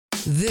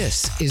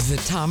This is the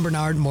Tom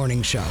Barnard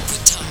Morning Show.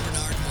 The Tom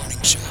Barnard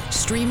Morning Show.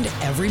 Streamed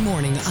every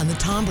morning on the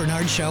Tom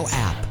Barnard Show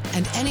app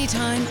and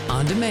anytime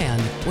on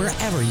demand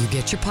wherever you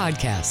get your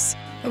podcasts.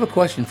 I have a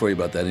question for you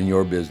about that in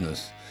your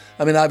business.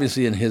 I mean,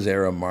 obviously in his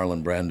era,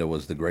 Marlon Brando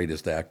was the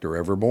greatest actor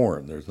ever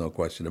born. There's no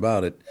question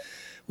about it.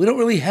 We don't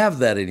really have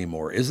that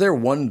anymore. Is there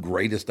one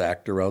greatest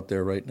actor out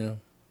there right now?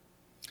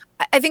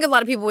 I think a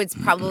lot of people would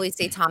probably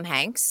say Tom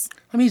Hanks.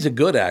 I mean, he's a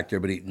good actor,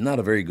 but he's not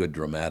a very good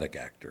dramatic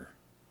actor.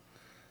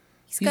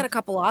 He's got a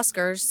couple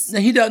Oscars.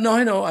 He does. No,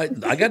 I know. I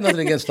got nothing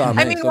against Tom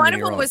Hanks. I mean, one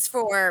of them was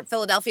for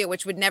Philadelphia,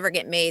 which would never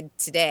get made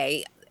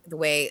today. The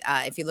way,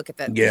 if you look at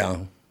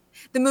the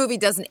movie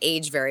doesn't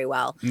age very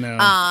well. No.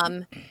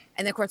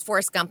 And of course,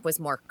 Forrest Gump was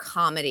more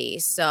comedy.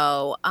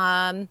 So,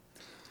 I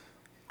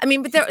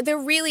mean, but they're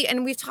really,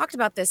 and we've talked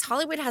about this.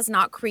 Hollywood has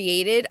not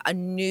created a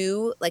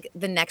new, like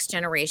the next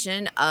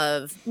generation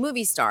of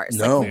movie stars.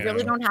 No, like, we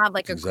really don't have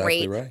like a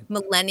exactly great right.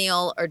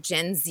 millennial or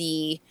Gen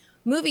Z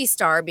movie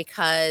star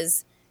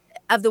because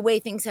of the way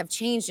things have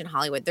changed in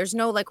Hollywood. There's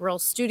no like real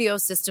studio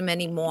system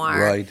anymore.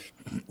 Right.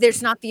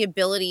 There's not the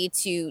ability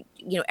to,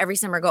 every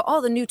summer go, oh,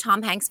 the new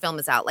Tom Hanks film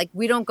is out. Like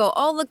we don't go,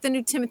 oh, look, the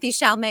new Timothy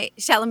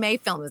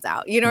Chalamet film is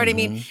out. You know what I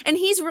mean? And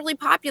he's really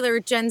popular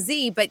at Gen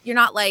Z, but you're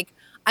not like,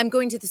 I'm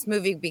going to this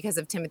movie because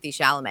of Timothy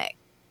Chalamet.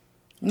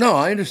 No,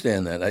 I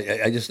understand that.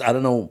 I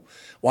don't know.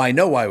 Well, I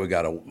know why we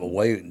got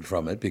away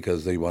from it,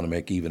 because they want to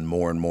make even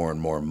more and more and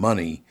more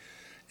money.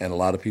 And a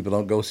lot of people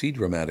don't go see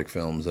dramatic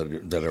films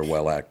that are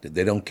well acted.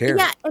 They don't care.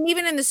 Yeah, and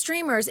even in the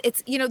streamers,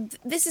 it's,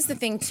 this is the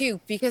thing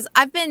too, because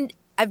I've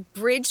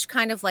bridged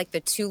kind of like the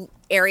two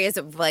areas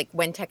of like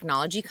when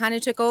technology kind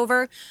of took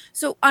over.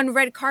 So on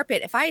red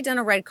carpet, if I had done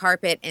a red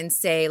carpet in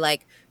say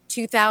like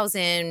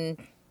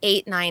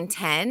 2008, 9,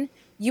 10,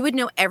 you would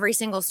know every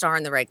single star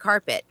on the red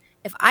carpet.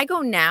 If I go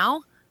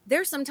now,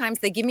 there's sometimes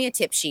they give me a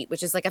tip sheet,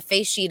 which is like a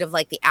face sheet of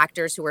like the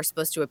actors who are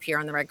supposed to appear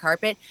on the red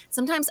carpet.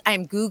 Sometimes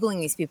I'm Googling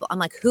these people. I'm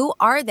like, who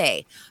are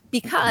they?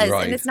 Because,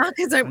 and it's not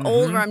because I'm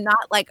old or I'm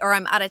not like, or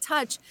I'm out of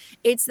touch.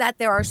 It's that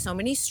there are so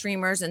many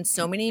streamers and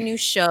so many new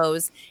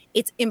shows.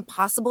 It's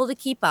impossible to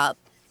keep up.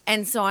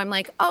 And so I'm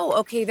like, oh,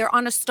 okay, they're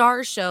on a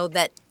star show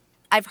that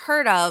I've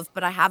heard of,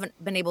 but I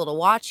haven't been able to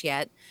watch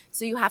yet.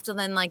 So you have to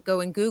then like go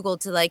and Google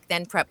to like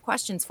then prep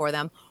questions for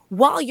them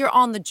while you're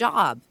on the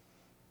job.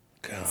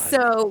 God.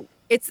 So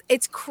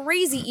it's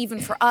crazy even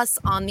for us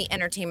on the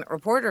entertainment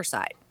reporter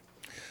side.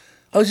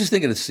 I was just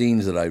thinking of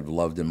scenes that I've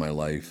loved in my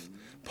life.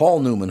 Paul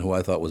Newman, who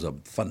I thought was a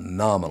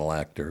phenomenal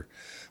actor.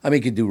 I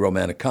mean, he could do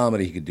romantic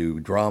comedy, he could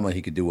do drama,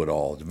 he could do it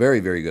all. He's a very,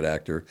 very good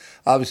actor.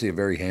 Obviously a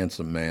very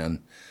handsome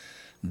man.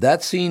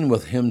 That scene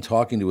with him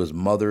talking to his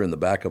mother in the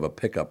back of a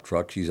pickup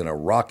truck, she's in a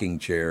rocking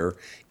chair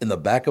in the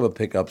back of a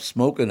pickup,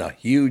 smoking a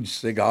huge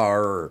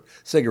cigar or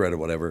cigarette or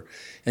whatever,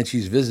 and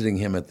she's visiting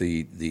him at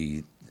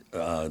the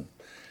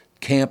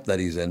camp that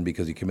he's in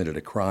because he committed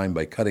a crime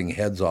by cutting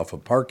heads off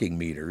of parking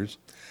meters.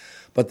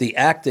 But the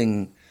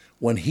acting,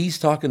 when he's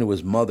talking to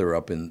his mother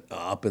up in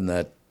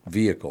that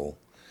vehicle,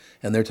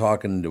 and they're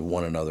talking to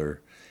one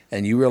another,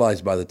 and you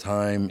realize by the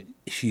time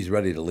she's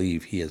ready to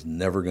leave, he is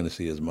never going to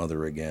see his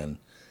mother again.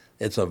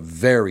 It's a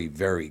very,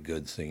 very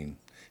good scene.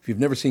 If you've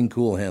never seen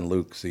Cool Hand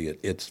Luke, see it.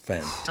 It's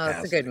fantastic. Oh,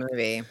 it's a good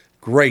movie.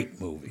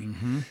 Great movie.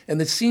 And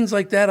the scenes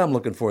like that I'm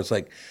looking for. It's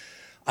like,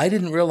 I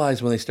didn't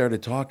realize when they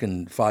started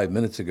talking 5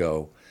 minutes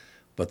ago,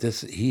 but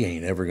he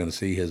ain't ever going to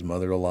see his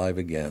mother alive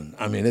again.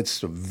 I mean, it's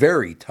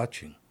very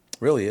touching. It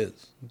really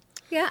is.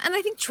 Yeah, and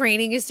I think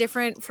training is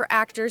different for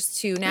actors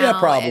too now. Yeah,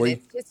 probably.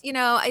 And it's just,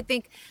 I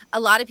think a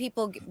lot of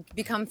people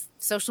become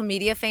social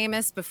media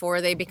famous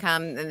before they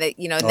become, then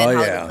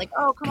Hollywood's like,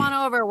 oh, come on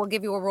over, we'll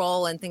give you a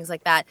role and things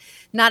like that.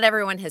 Not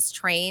everyone has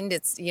trained.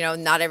 It's,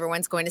 not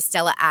everyone's going to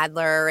Stella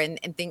Adler and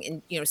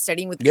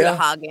studying with Uta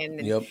Hagen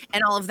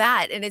and all of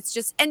that. And it's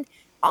just, and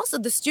also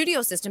the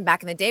studio system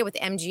back in the day with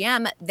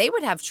MGM, they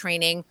would have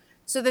training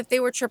so that they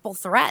were triple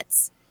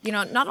threats.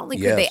 Not only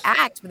could they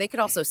act, but they could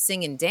also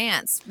sing and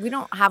dance. We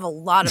don't have a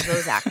lot of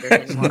those actors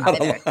anymore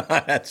either.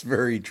 That's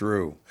very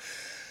true.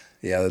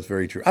 Yeah, that's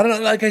very true. I don't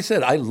know. Like I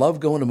said, I love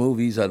going to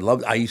movies.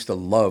 I used to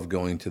love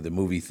going to the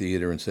movie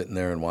theater and sitting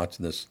there and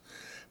watching this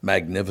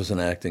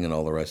magnificent acting and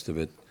all the rest of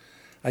it.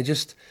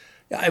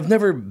 I've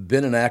never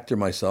been an actor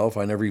myself.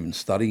 I never even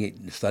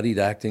studied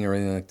acting or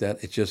anything like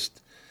that. It's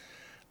just,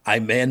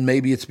 and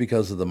maybe it's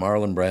because of the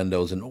Marlon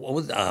Brandos and what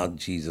was,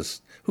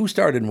 Jesus, who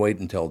starred in Wait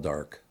Until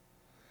Dark?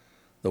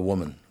 The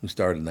woman who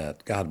starred in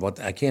that. God,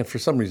 I can't, for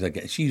some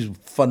reason, she's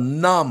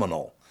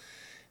phenomenal.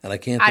 And I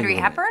can't think of her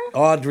name. Hepburn?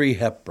 Audrey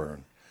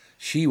Hepburn.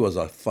 She was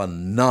a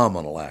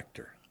phenomenal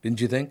actor.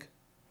 Didn't you think?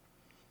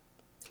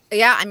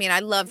 Yeah, I mean, I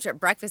loved her.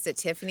 Breakfast at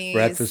Tiffany's.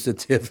 Breakfast at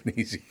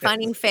Tiffany's. Yes.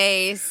 Funny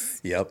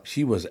Face. Yep,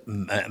 she was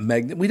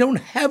we don't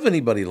have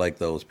anybody like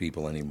those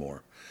people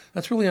anymore.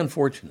 That's really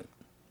unfortunate.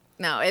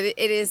 No, it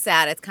is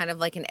sad. It's kind of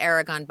like an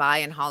era gone by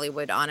in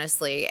Hollywood,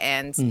 honestly.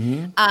 And,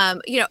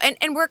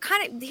 and we're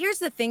kind of, here's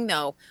the thing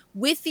though,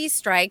 with these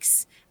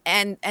strikes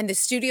and the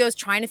studios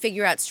trying to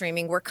figure out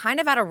streaming, we're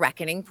kind of at a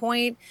reckoning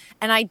point.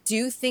 And I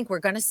do think we're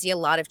going to see a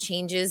lot of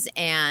changes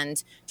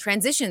and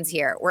transitions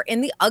here. We're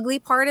in the ugly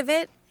part of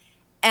it.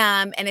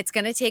 And it's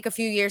going to take a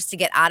few years to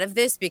get out of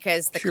this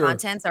because the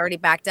content's already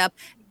backed up.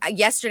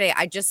 Yesterday,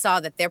 I just saw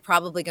that they're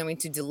probably going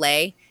to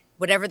delay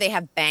whatever they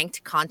have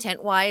banked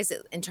content-wise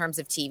in terms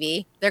of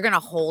TV. They're going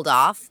to hold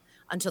off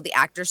until the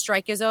actor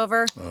strike is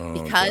over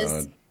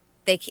because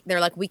they're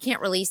like, we can't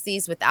release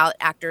these without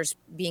actors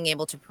being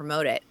able to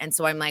promote it. And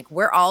so I'm like,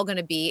 we're all going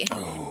to be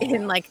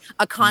in like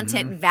a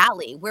content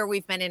valley where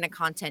we've been in a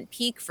content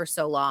peak for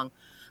so long.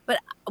 But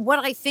what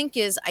I think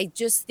is, I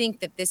just think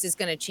that this is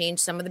going to change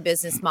some of the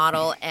business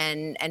model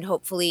and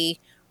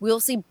hopefully we'll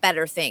see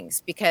better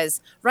things, because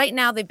right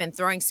now they've been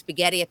throwing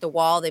spaghetti at the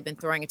wall. They've been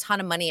throwing a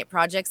ton of money at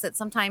projects that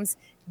sometimes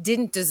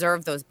didn't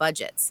deserve those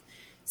budgets.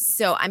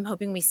 So I'm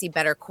hoping we see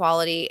better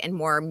quality and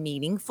more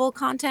meaningful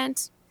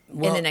content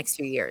in the next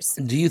few years.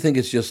 Do you think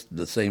it's just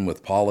the same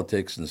with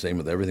politics and the same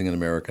with everything in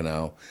America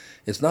now?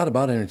 It's not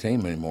about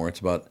entertainment anymore. It's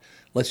about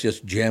let's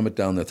just jam it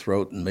down their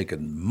throat and make as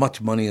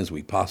much money as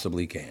we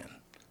possibly can.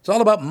 It's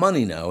all about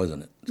money now,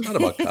 isn't it? It's not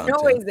about content. It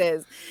always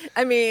is.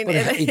 I mean, but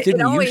it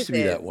didn't used to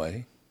be is. that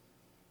way.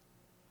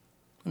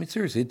 I mean,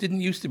 seriously, it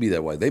didn't used to be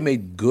that way. They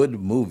made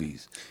good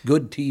movies,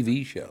 good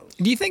TV shows.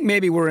 Do you think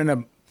maybe we're in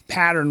a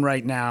pattern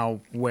right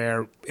now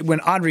where when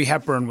Audrey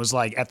Hepburn was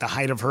like at the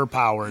height of her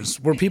powers,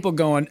 were people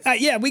going,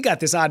 yeah, we got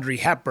this Audrey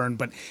Hepburn,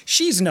 but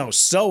she's no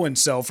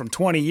so-and-so from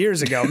 20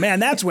 years ago. Man,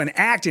 that's when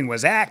acting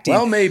was acting.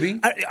 Well, maybe.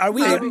 Are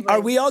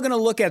we all going to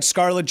look at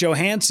Scarlett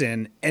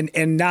Johansson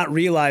and not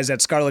realize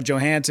that Scarlett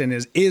Johansson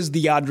is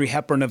the Audrey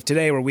Hepburn of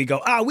today, where we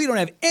go, we don't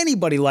have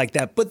anybody like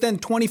that. But then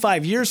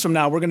 25 years from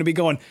now, we're going to be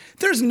going,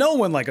 there's no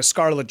one like a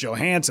Scarlett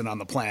Johansson on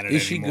the planet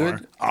Is anymore. She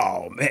good?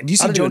 Oh, man. Do you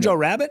see Jojo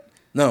Rabbit?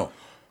 No.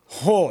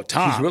 Oh,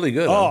 Tom. She's really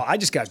good. Oh, I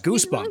just got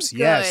goosebumps.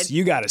 Yes,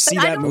 you got to see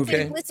that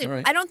movie.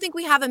 Listen, I don't think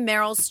we have a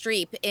Meryl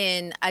Streep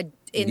in the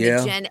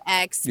Gen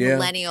X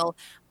millennial.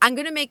 I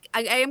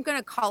am going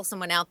to call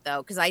someone out,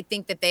 though, because I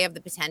think that they have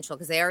the potential,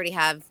 because they already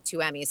have 2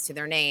 Emmys to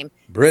their name.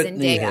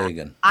 Brittany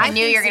Hagan. I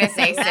knew you were going to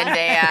say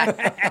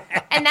Zendaya.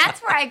 And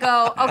that's where I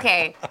go,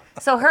 okay,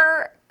 so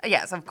her,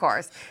 yes, of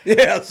course.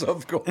 Yes,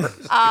 of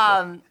course.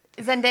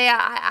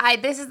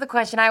 Zendaya, this is the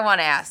question I want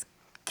to ask.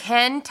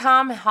 Can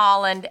Tom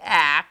Holland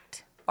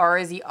act, or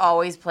is he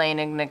always playing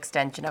an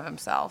extension of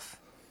himself?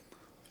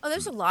 Oh,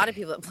 there's a lot of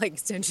people that play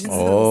extensions of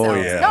Oh,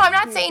 themselves. yeah. No, I'm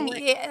not saying,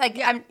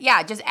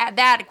 just add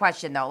that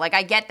question, though. Like,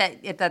 I get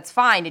that that's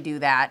fine to do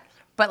that,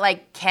 but,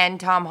 like, can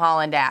Tom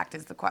Holland act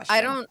is the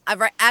question.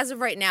 As of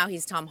right now,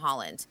 he's Tom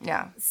Holland.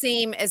 Yeah.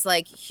 Same as,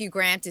 like, Hugh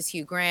Grant is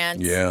Hugh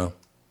Grant. Yeah.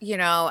 You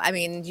know, I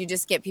mean, you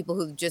just get people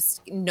who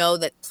just know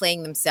that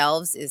playing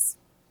themselves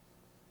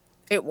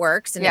it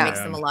works, and it makes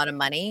them a lot of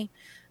money.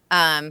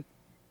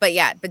 But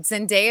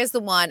Zendaya is the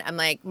one. I'm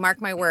like,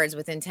 mark my words,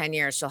 within 10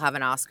 years, she'll have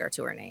an Oscar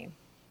to her name.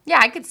 Yeah,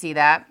 I could see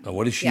that.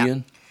 What is she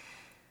in?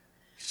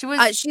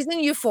 She's in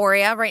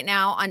Euphoria right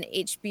now on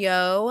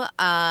HBO,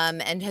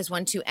 and has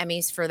won 2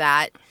 Emmys for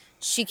that.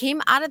 She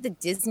came out of the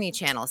Disney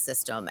Channel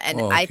system, and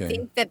I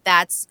think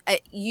that's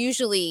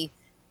usually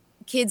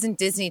kids in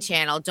Disney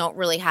Channel don't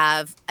really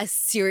have a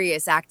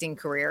serious acting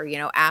career, you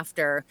know,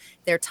 after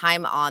their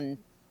time on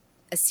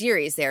a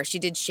series there. She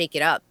did Shake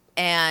It Up,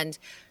 and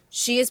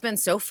she has been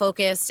so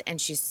focused,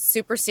 and she's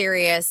super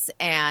serious,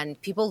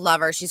 and people love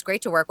her. She's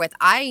great to work with.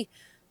 I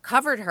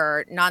covered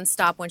her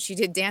nonstop when she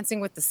did Dancing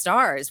with the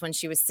Stars when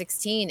she was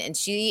 16, and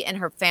she and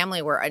her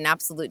family were an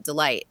absolute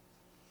delight.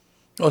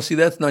 Oh, see,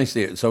 that's nice to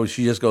hear. So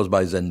she just goes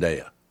by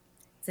Zendaya.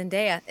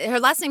 Zendaya. Her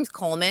last name's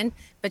Coleman,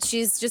 but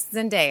she's just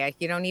Zendaya.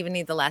 You don't even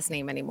need the last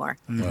name anymore.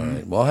 Mm-hmm. All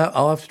right. Well,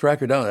 I'll have to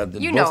track her down.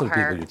 You Both know of the her.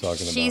 people you're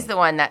talking She's about. the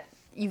one that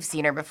you've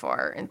seen her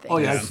before and things. Oh,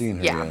 yeah, I've seen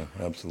her. Yeah,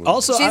 absolutely.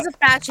 Also, she's a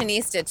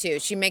fashionista, too.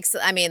 She makes,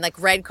 like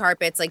red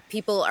carpets, like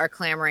people are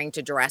clamoring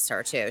to dress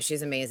her, too.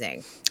 She's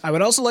amazing. I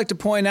would also like to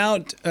point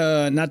out,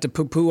 not to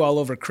poo-poo all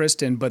over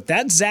Kristen, but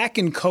that Zach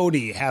and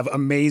Cody have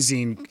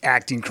amazing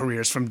acting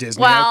careers from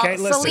Disney. Well, okay?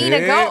 Listen.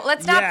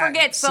 let's not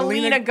forget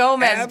Selena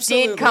Gomez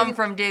did come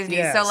from Disney.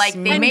 Yes. So, like,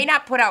 they may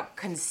not put out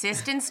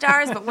consistent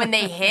stars, but when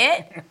they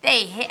hit.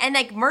 And,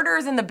 like,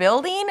 Murderers in the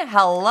Building,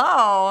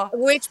 hello.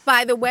 Which,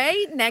 by the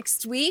way,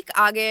 next week,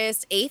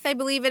 August 8th, I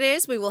believe it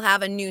is, we will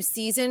have a new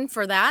season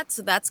for that.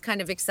 So that's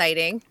kind of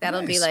exciting.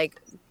 That'll be, like,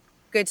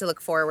 good to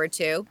look forward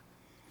to.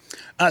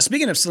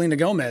 Speaking of Selena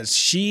Gomez,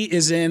 she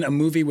is in a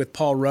movie with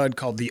Paul Rudd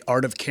called The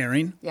Art of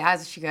Caring. Yeah,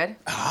 is she good?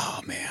 Oh,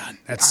 man.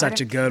 That's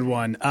such a good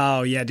one.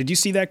 Oh, yeah. Did you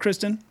see that,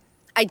 Kristen?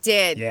 I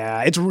did.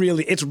 Yeah,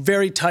 it's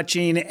very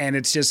touching, and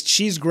it's just,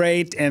 she's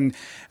great. And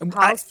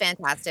Paul's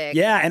fantastic.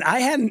 Yeah, and I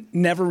hadn't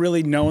never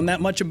really known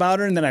that much about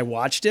her, and then I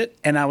watched it,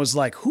 and I was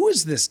like, who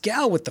is this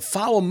gal with the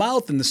foul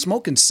mouth and the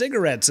smoking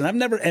cigarettes? And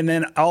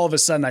then all of a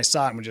sudden I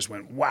saw it and just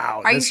went,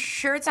 wow. Are you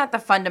sure it's not The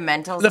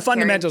Fundamentals? The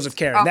Fundamentals of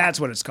Caring. That's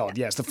what it's called.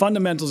 Yes, The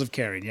Fundamentals of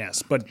Caring,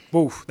 yes. But,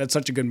 oof, that's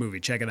such a good movie.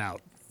 Check it out.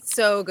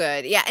 So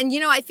good. Yeah. And,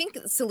 I think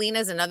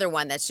Selena's another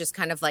one that's just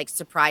kind of like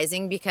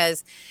surprising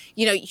because,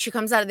 she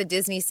comes out of the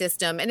Disney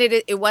system, and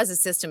it was a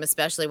system,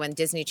 especially when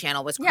Disney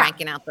Channel was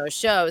cranking out those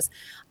shows.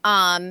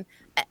 And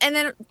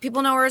then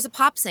people know her as a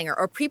pop singer,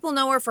 or people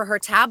know her for her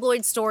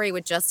tabloid story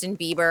with Justin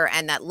Bieber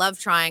and that love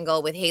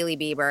triangle with Hailey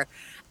Bieber.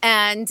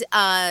 And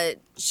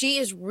she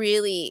is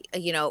really,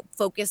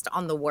 focused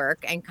on the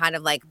work and kind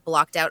of like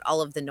blocked out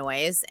all of the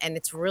noise. And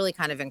it's really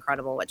kind of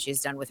incredible what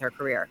she's done with her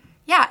career.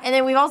 Yeah. And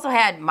then we've also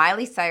had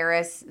Miley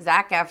Cyrus,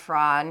 Zac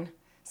Efron.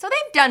 So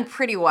they've done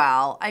pretty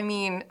well. I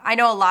mean, I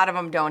know a lot of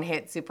them don't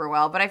hit super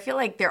well, but I feel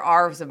like there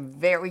are some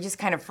we just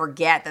kind of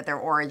forget that their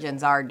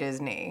origins are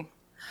Disney.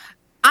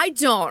 I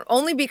don't,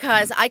 only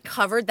because I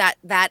covered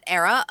that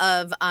era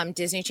of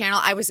Disney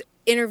Channel. I was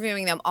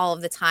interviewing them all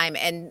of the time,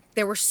 and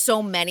there were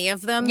so many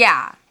of them.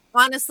 Yeah.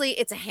 Honestly,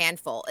 it's a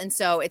handful. And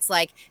so it's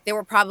like there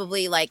were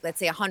probably like, let's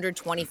say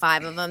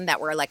 125 of them that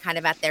were like kind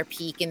of at their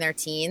peak in their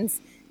teens.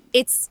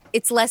 It's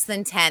less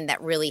than 10 that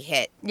really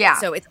hit. Yeah.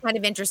 So it's kind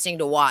of interesting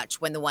to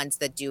watch when the ones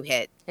that do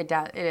hit. It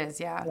does. It is,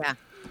 yeah. Yeah.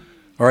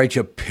 All right,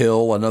 you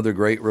pill, another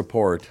great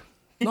report.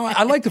 No,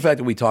 I like the fact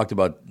that we talked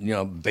about,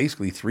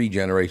 basically 3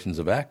 generations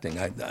of acting.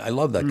 I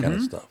love that kind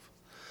of stuff.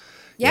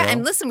 Yeah,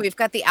 and listen, we've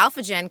got the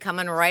Alpha Gen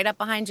coming right up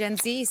behind Gen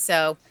Z,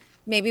 so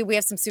maybe we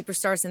have some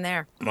superstars in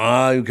there.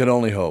 You can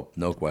only hope,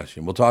 no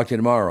question. We'll talk to you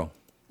tomorrow.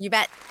 You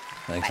bet.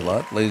 Thanks a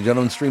lot. Ladies and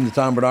gentlemen, stream the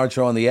Tom Barnard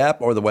Show on the app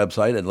or the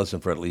website and listen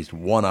for at least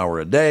 1 hour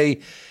a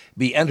day.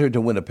 Be entered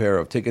to win a pair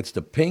of tickets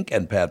to Pink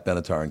and Pat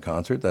Benatar in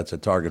concert. That's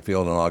at Target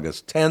Field on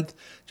August 10th,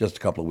 just a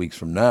couple of weeks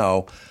from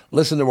now.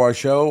 Listen to our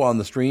show on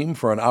the stream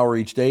for an hour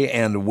each day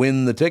and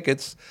win the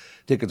tickets.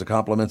 Tickets are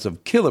compliments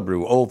of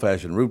Killebrew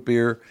Old-Fashioned Root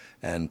Beer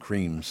and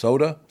Cream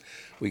Soda.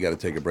 We got to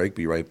take a break.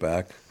 Be right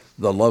back.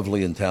 The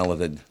lovely and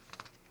talented,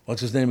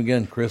 what's his name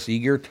again? Chris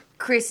Egert?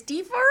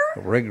 Christopher?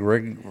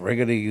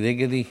 Riggedy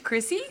diggity.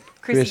 Chrissy?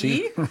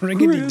 Chrissy?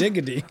 Riggedy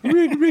diggity.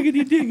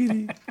 Riggedy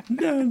diggity.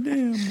 Damn,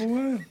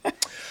 boy.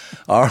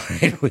 All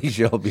right, we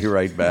shall be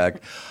right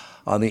back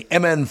on the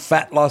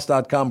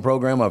mnfatloss.com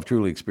program. I've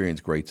truly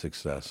experienced great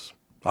success.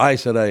 I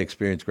said I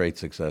experienced great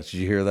success. Did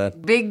you hear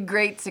that? Big,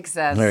 great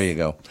success. There you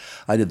go.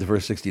 I did the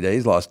first 60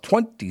 days, lost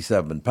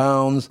 27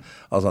 pounds.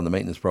 I was on the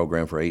maintenance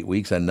program for 8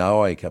 weeks, and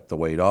now I kept the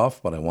weight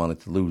off, but I wanted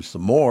to lose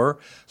some more,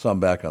 so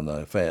I'm back on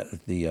the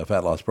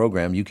fat loss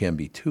program. You can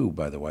be too,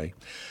 by the way.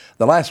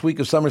 The last week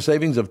of summer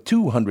savings of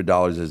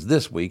 $200 is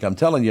this week. I'm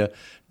telling you,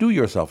 do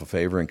yourself a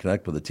favor and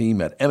connect with the team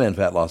at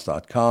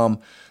mnfatloss.com.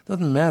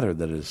 Doesn't matter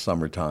that it is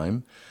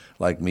summertime.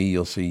 Like me,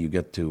 you'll see you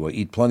get to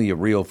eat plenty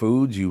of real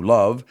foods you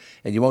love,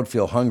 and you won't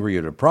feel hungry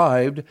or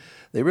deprived.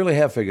 They really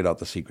have figured out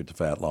the secret to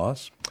fat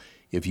loss.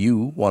 If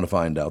you want to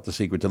find out the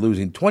secret to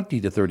losing 20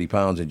 to 30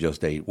 pounds in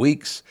just 8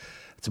 weeks,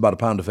 it's about a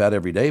pound of fat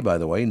every day, by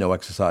the way, no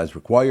exercise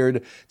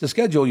required. To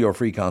schedule your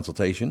free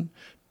consultation,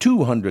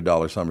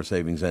 $200 summer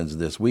savings ends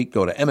this week.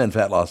 Go to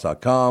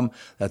mnfatloss.com.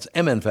 That's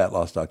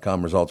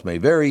mnfatloss.com. Results may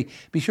vary.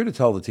 Be sure to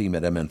tell the team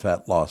at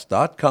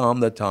mnfatloss.com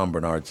that Tom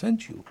Barnard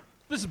sent you.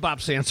 This is Bob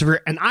Sansevier,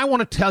 and I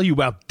want to tell you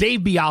about Dave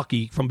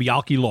Bialke from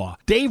Bialke Law.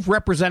 Dave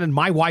represented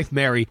my wife,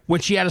 Mary,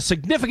 when she had a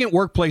significant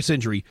workplace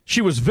injury.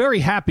 She was very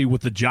happy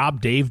with the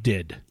job Dave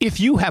did. If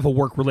you have a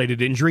work-related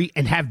injury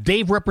and have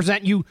Dave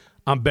represent you,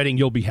 I'm betting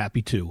you'll be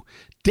happy too.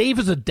 Dave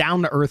is a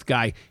down-to-earth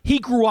guy. He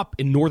grew up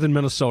in northern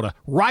Minnesota,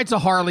 rides a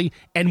Harley,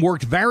 and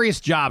worked various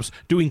jobs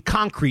doing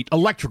concrete,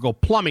 electrical,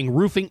 plumbing,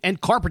 roofing,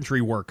 and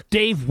carpentry work.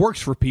 Dave works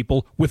for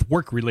people with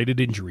work-related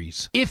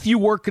injuries. If you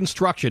work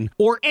construction,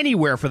 or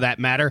anywhere for that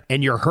matter,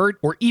 and you're hurt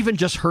or even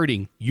just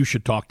hurting, you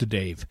should talk to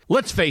Dave.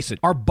 Let's face it,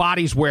 our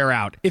bodies wear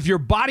out. If your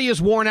body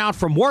is worn out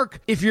from work,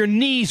 if your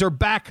knees or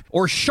back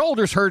or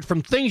shoulders hurt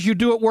from things you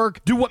do at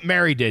work, do what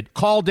Mary did.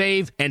 Call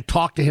Dave and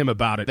talk to him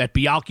about it at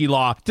Bialke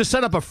Law to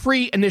set up a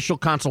free initial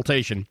consultation.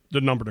 The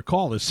number to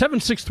call is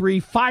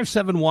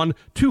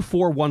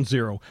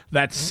 763-571-2410.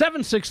 That's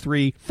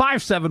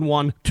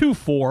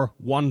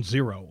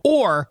 763-571-2410.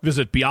 Or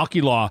visit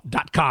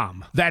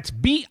bialkelaw.com. That's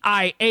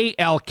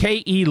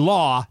BIALKE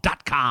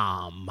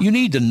law.com. You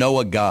need to know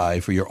a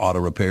guy for your auto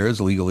repairs,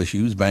 legal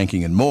issues,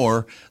 banking, and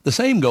more. The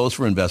same goes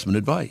for investment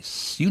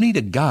advice. You need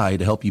a guy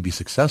to help you be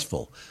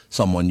successful,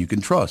 someone you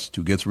can trust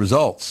who gets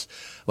results.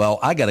 Well,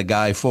 I got a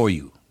guy for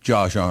you.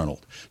 Josh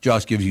Arnold.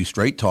 Josh gives you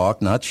straight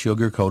talk, not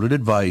sugar-coated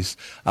advice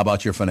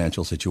about your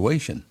financial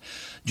situation.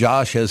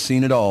 Josh has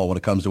seen it all when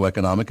it comes to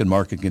economic and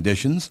market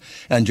conditions,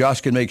 and Josh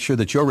can make sure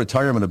that your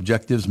retirement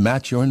objectives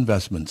match your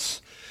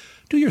investments.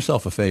 Do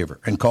yourself a favor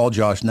and call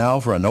Josh now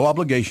for a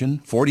no-obligation,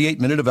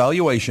 48-minute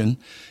evaluation.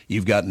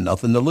 You've got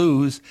nothing to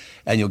lose,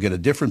 and you'll get a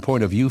different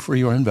point of view for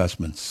your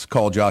investments.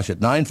 Call Josh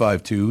at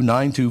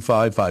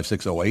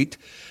 952-925-5608.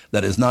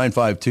 That is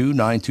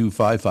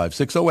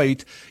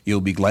 952-925-5608.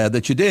 You'll be glad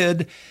that you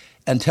did.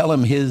 And tell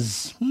him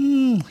his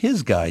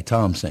guy,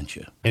 Tom, sent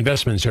you.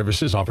 Investment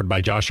services offered by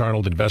Josh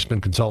Arnold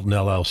Investment Consultant,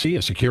 LLC,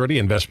 a security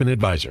investment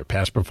advisor.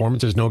 Past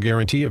performance is no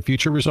guarantee of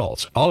future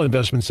results. All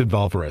investments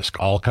involve risk.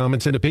 All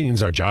comments and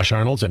opinions are Josh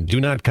Arnold's and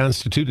do not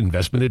constitute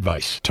investment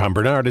advice. Tom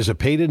Barnard is a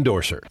paid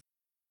endorser.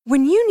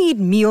 When you need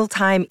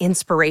mealtime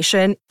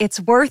inspiration,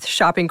 it's worth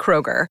shopping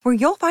Kroger, where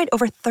you'll find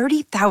over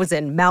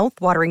 30,000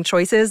 mouth-watering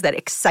choices that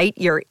excite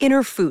your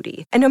inner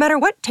foodie. And no matter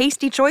what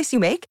tasty choice you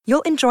make,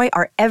 you'll enjoy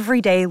our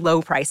everyday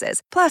low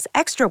prices, plus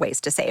extra ways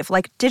to save,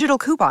 like digital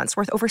coupons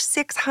worth over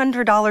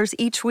 $600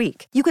 each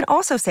week. You can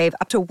also save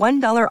up to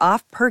 $1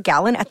 off per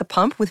gallon at the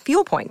pump with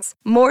fuel points.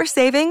 More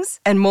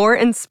savings and more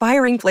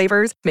inspiring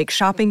flavors make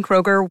shopping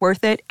Kroger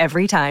worth it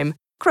every time.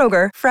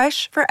 Kroger,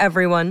 fresh for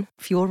everyone.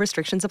 Fuel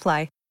restrictions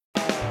apply.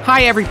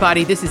 Hi,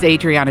 everybody. This is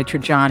Adriana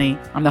Trajani.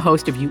 I'm the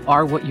host of You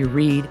Are What You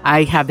Read.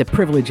 I have the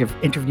privilege of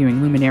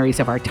interviewing luminaries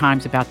of our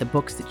times about the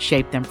books that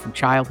shaped them from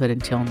childhood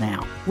until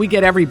now. We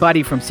get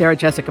everybody from Sarah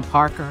Jessica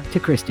Parker to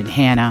Kristen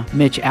Hanna,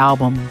 Mitch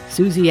Albom,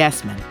 Susie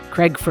Essman,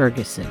 Craig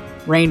Ferguson,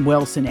 Rainn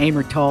Wilson,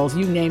 Amor Tolls,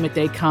 you name it,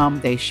 they come,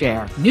 they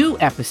share. New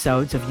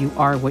episodes of You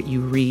Are What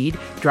You Read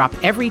drop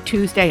every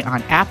Tuesday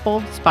on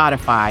Apple,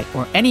 Spotify,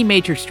 or any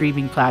major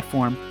streaming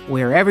platform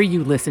wherever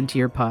you listen to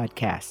your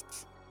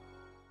podcasts.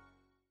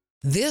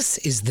 This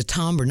is the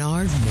Tom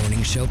Barnard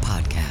Morning Show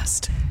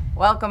podcast.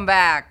 Welcome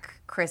back,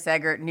 Chris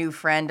Egert, new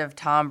friend of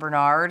Tom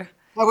Barnard.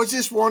 I was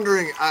just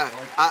wondering,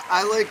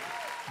 I like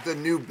the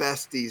new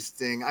besties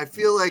thing. I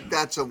feel like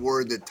that's a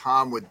word that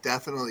Tom would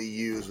definitely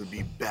use, would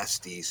be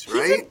besties,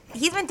 right?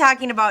 He's been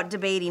talking about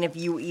debating if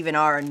you even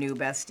are a new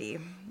bestie.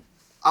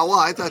 Oh, well,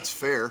 I that's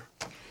fair.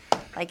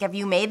 Like, have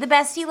you made the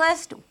bestie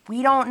list?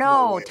 We don't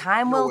know.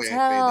 Time will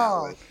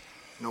tell.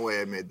 No way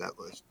I made that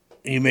list.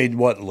 You made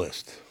what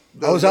list?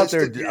 The I was out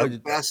there.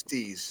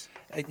 Besties.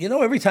 You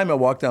know, every time I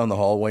walk down the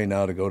hallway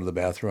now to go to the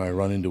bathroom, I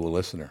run into a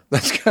listener.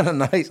 That's kind of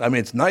nice. I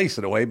mean, it's nice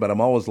in a way, but I'm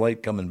always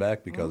late coming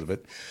back because of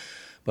it.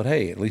 But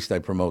hey, at least I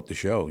promote the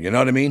show. You know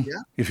what I mean?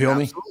 Yeah, you feel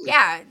absolutely. me?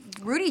 Yeah,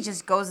 Rudy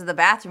just goes to the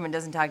bathroom and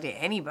doesn't talk to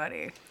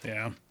anybody.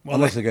 Yeah. Well,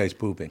 Unless the guy's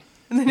pooping.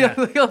 And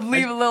then he'll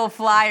leave a little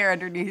flyer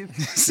underneath.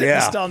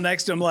 Stall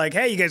next to him like,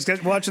 hey, you guys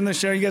watching the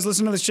show? You guys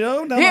listen to the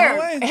show down Here,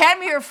 the hallway? hand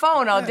me your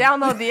phone. I'll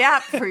download the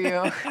app for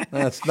you.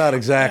 That's not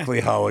exactly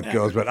how it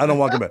goes, but I don't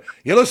want to.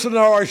 You listen to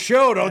our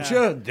show, don't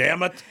you?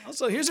 Damn it.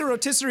 Also, here's a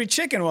rotisserie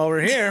chicken while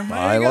we're here.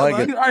 I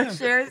like it. Our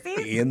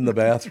Jersey. In the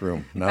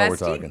bathroom. Now we're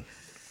Bestie. talking.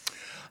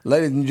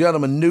 Ladies and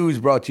gentlemen, news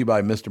brought to you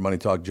by Mr. Money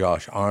Talk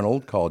Josh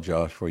Arnold. Call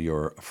Josh for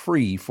your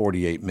free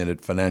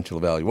 48-minute financial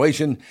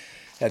evaluation.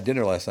 Had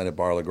dinner last night at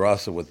Bar La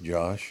Grassa with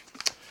Josh.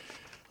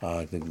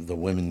 The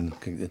women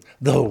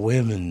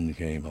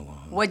came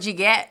along. What'd you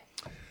get?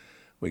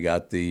 We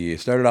got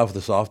started off with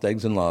the soft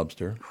eggs and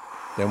lobster,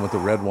 then with the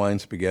red wine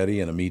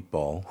spaghetti and a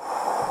meatball,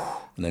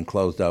 and then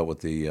closed out with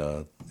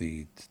the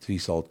sea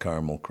salt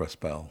caramel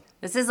crespel.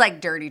 This is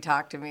like dirty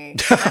talk to me.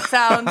 That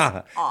sounds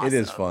awesome. It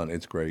is fun.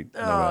 It's great.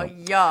 Oh,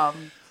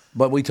 yum.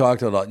 But we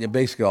talked a lot.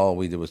 Basically, all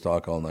we did was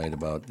talk all night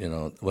about,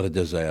 what a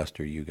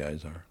disaster you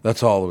guys are.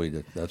 That's all we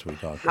did. That's what we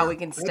talked about. How we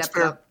can step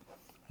fair. up.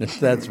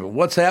 That's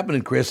what's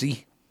happening,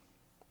 Chrissy.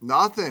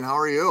 Nothing. How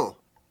are you?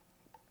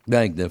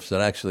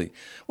 Magnificent, actually.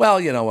 Well,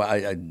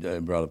 I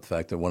brought up the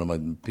fact that one of my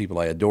people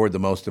I adored the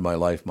most in my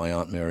life, my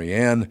Aunt Mary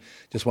Ann,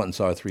 just went and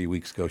saw her 3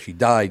 weeks ago. She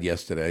died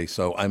yesterday,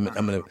 so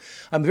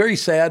I'm very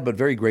sad but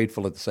very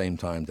grateful at the same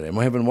time today. I'm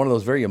having one of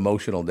those very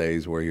emotional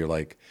days where you're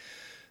like,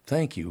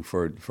 thank you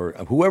for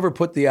whoever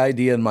put the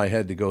idea in my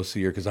head to go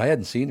see her, because I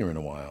hadn't seen her in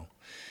a while.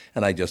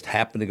 And I just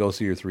happened to go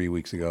see her 3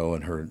 weeks ago,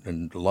 and her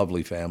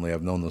lovely family.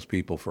 I've known those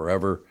people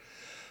forever.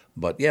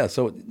 But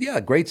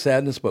great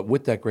sadness. But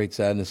with that great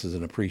sadness is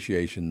an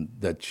appreciation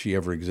that she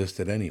ever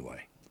existed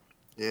anyway.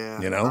 Yeah.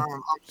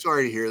 I'm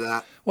sorry to hear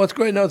that. Well, it's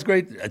great. No, it's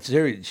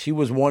great. She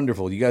was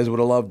wonderful. You guys would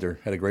have loved her.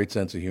 Had a great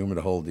sense of humor,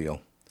 the whole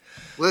deal.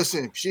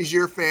 Listen, if she's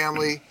your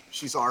family,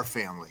 she's our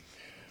family.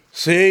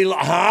 See,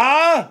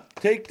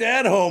 take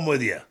that home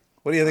with you.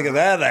 What do you think of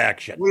that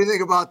action? What do you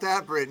think about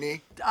that,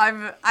 Brittany?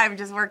 I'm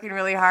just working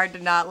really hard to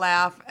not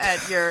laugh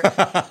at your.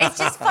 It's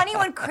just funny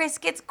when Chris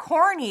gets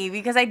corny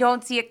because I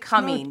don't see it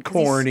coming. Not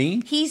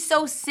corny. He's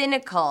so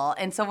cynical,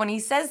 and so when he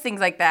says things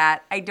like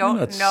that, I don't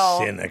Not know.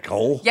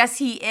 Cynical. Yes,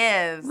 he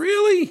is.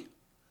 Really?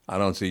 I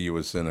don't see you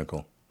as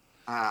cynical.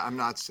 I'm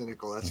not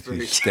cynical. That's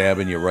very. He's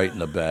stabbing you right in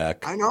the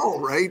back. I know,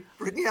 right,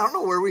 Brittany? I don't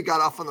know where we got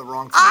off on the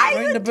wrong foot. I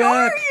Right in the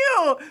adore back.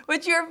 you,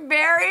 but you're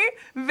very,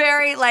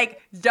 very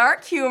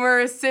dark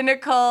humor,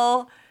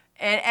 cynical,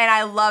 and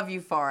I love you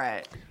for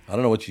it. I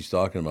don't know what she's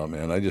talking about,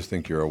 man. I just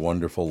think you're a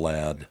wonderful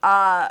lad.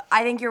 I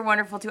think you're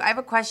wonderful too. I have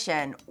a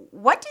question.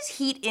 What does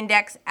heat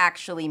index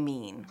actually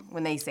mean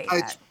when they say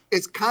that?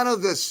 It's kind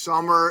of the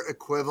summer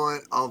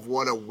equivalent of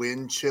what a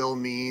wind chill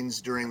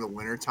means during the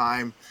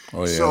wintertime.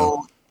 Oh, yeah.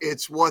 So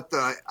it's what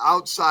the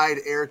outside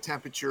air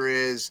temperature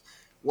is,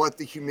 what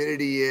the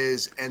humidity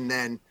is, and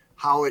then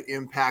how it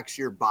impacts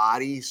your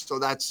body. So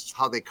that's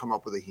how they come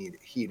up with a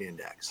heat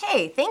index.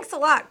 Hey, thanks a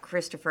lot,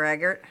 Christopher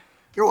Egert.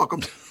 You're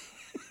welcome.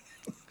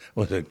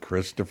 Was it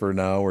Christopher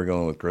now? We're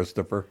going with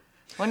Christopher?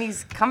 When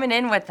he's coming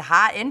in with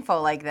hot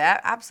info like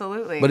that,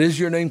 absolutely. But is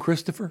your name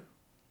Christopher?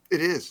 It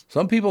is.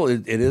 Some people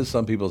it is,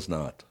 some people it's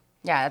not.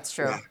 Yeah, that's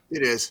true. Yeah,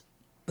 it is.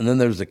 And then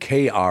there's a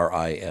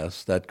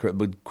KRIS.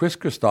 Would Chris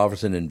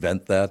Christopherson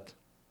invent that?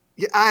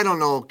 Yeah, I don't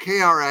know.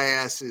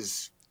 KRIS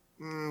is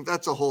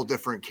That's a whole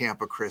different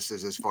camp of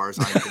Chris's as far as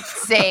I'm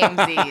concerned.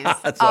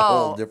 Samesies. That's a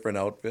whole different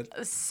outfit.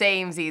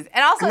 Samesies.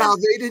 And also, now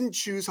they didn't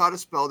choose how to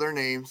spell their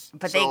names,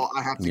 but so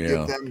I have to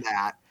give them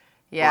that.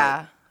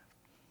 Yeah.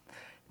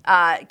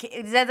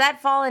 Does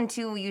that fall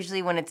into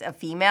usually when it's a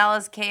female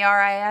as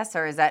KRIS,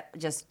 or is that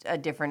just a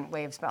different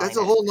way of spelling That's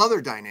a whole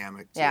nother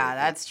dynamic. Yeah,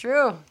 that's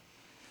true.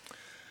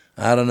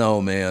 I don't know,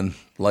 man.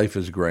 Life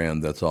is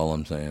grand. That's all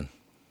I'm saying.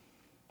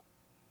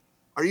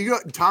 Are you,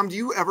 Tom? Do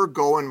you ever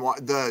go and watch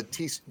the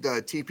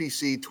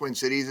TPC Twin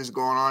Cities is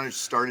going on? It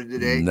started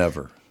today.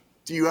 Never.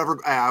 Do you ever?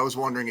 I was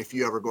wondering if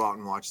you ever go out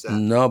and watch that.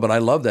 No, but I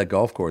love that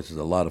golf course. It's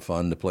a lot of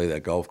fun to play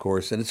that golf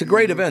course, and it's a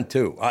great event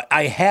too.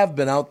 I have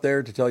been out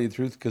there, to tell you the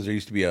truth, because there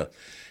used to be a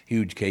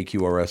huge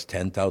KQRS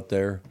tent out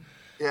there.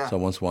 Yeah. So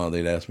once in a while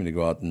they'd ask me to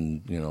go out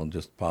and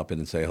just pop in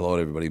and say hello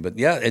to everybody. But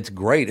yeah, it's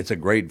great. It's a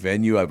great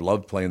venue. I've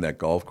loved playing that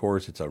golf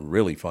course. It's a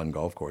really fun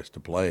golf course to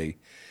play,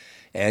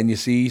 and you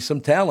see some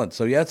talent.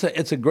 So yeah,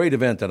 it's a great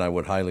event, and I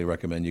would highly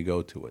recommend you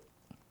go to it.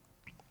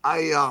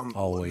 They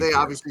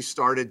obviously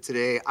started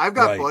today. I've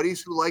got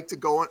buddies who like to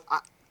go, and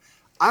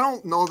I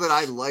don't know that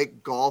I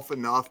like golf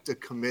enough to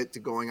commit to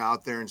going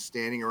out there and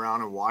standing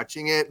around and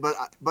watching it. But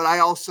I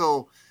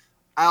also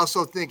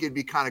think it'd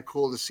be kind of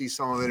cool to see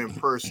some of it in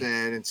person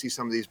and see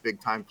some of these big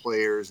time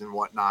players and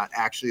whatnot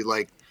actually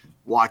lay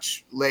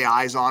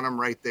eyes on them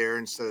right there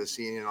instead of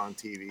seeing it on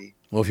TV.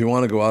 Well, if you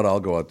want to go out,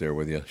 I'll go out there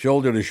with you.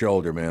 Shoulder to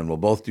shoulder, man. We'll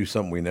both do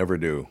something we never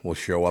do. We'll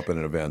show up at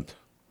an event.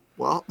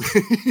 Well,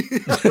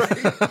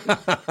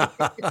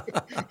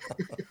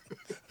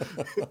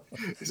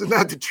 isn't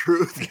that the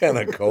truth? It's kind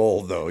of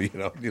cold, though. You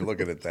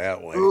look at it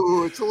that way.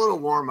 Ooh, it's a little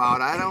warm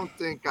out. I don't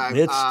think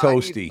It's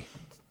toasty.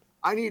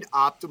 I need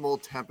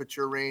optimal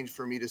temperature range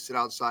for me to sit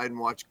outside and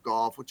watch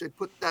golf, which I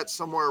put that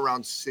somewhere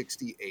around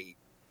 68.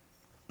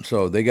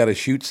 So they got to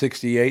shoot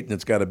 68, and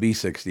it's got to be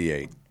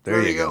 68.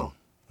 There you go.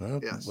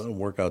 Well, yes. It'll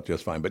work out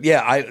just fine. But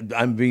yeah,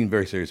 I'm being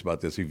very serious about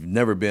this. If you've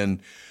never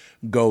been,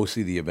 go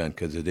see the event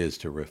because it is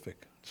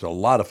terrific. It's a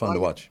lot of fun to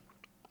watch.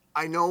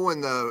 I know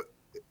when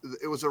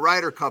it was a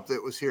Ryder Cup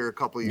that was here a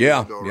couple of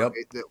years ago, right?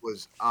 That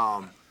was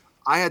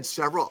I had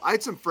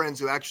some friends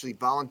who actually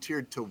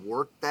volunteered to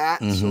work that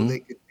so they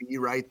could be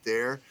right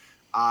there.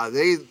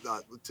 They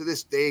to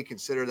this day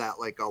consider that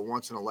like a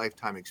once in a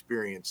lifetime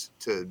experience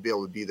to be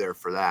able to be there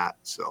for that.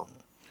 So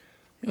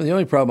the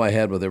only problem I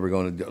had with ever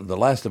going to the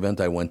last event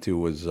I went to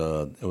was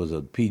it was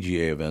a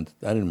PGA event.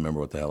 I didn't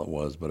remember what the hell it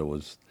was, but it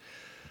was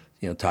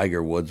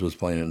Tiger Woods was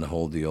playing it in the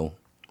whole deal.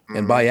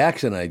 And by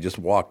accident, I just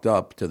walked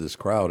up to this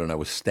crowd, and I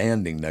was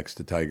standing next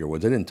to Tiger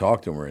Woods. I didn't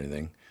talk to him or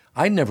anything.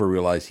 I never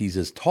realized he's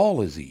as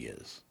tall as he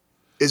is.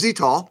 Is he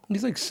tall?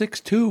 He's like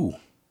 6'2".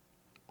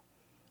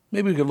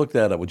 Maybe we could look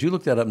that up. Would you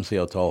look that up and see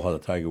how tall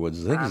Tiger Woods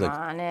is? I think he's like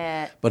on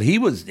it. But he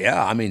was,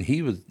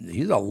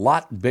 he's a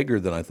lot bigger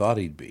than I thought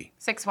he'd be.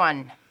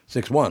 6'1".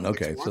 6'1",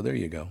 okay, 6'1". So there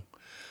you go.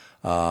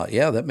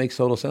 That makes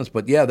total sense.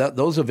 But yeah,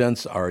 those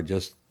events are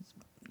just,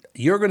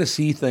 you're going to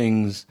see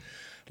things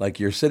like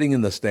you're sitting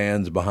in the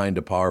stands behind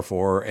a par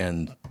 4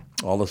 and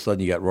all of a sudden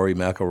you got Rory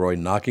McIlroy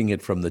knocking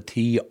it from the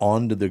tee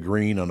onto the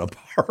green on a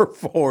par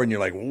 4 and you're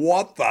like,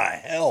 what the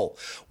hell?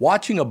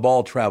 Watching a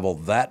ball travel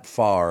that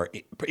far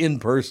in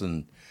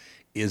person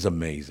is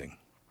amazing.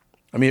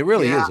 I mean, it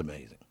really is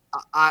amazing.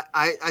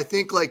 I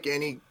think like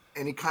any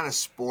kind of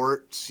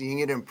sport, seeing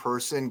it in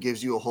person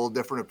gives you a whole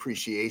different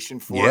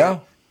appreciation for it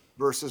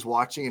versus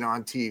watching it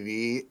on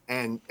TV.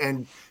 And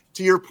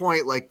to your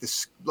point, like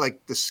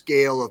the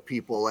scale of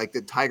people, like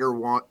the Tiger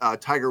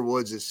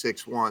Woods is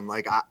 6'1".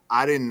 Like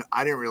I didn't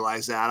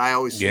realize that. I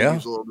always thought he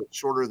was a little bit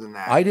shorter than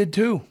that. I did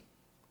too.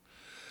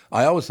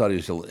 I always thought he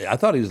was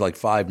like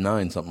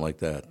 5'9", something like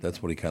that.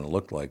 That's what he kind of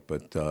looked like.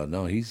 But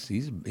no, he's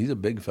a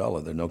big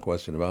fella. There's no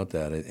question about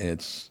that.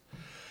 It's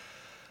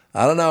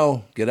I don't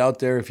know. Get out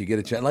there if you get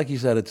a chance. Like you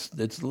said, it's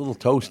a little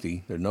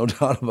toasty. There's no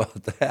doubt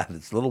about that.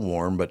 It's a little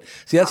warm, but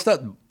see that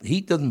stuff.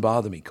 Heat doesn't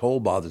bother me.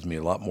 Cold bothers me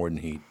a lot more than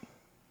heat.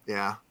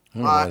 Yeah,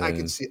 I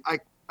can see.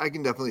 I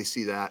can definitely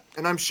see that,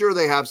 and I'm sure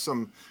they have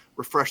some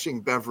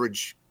refreshing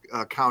beverage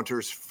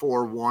counters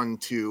for one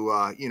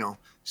to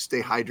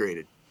stay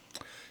hydrated.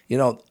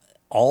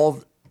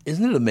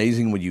 Isn't it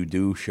amazing when you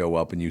do show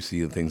up and you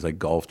see things like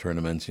golf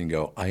tournaments and you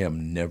go, I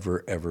am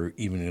never, ever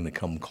even going to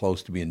come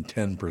close to being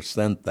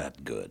 10%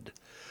 that good.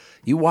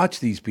 You watch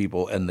these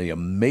people and the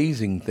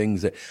amazing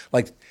things that,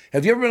 like,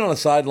 have you ever been on the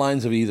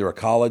sidelines of either a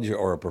college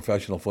or a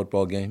professional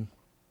football game?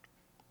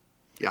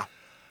 Yeah.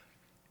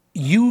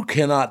 You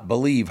cannot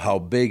believe how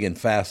big and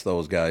fast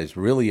those guys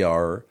really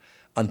are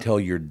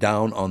until you're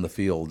down on the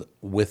field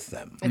with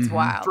them. It's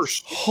wild.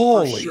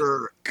 Holy for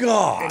sure.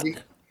 God.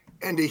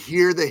 And to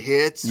hear the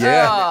hits.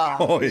 Yeah.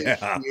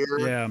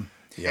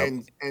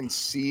 And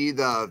see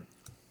the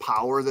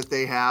power that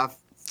they have.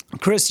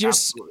 Chris, your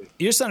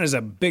son is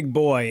a big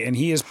boy, and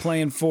he is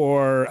playing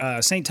for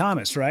St.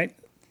 Thomas, right?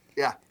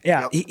 Yeah.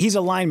 Yeah. Yep. He's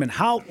a lineman.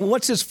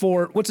 What's his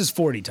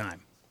 40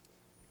 time?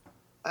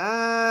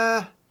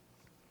 I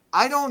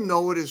don't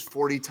know what his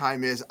 40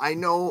 time is. I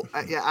know.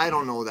 I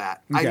don't know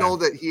that. Okay. I know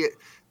that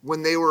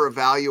when they were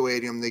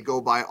evaluating them, they go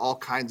by all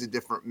kinds of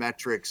different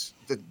metrics.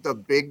 The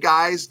big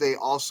guys, they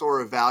also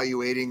are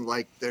evaluating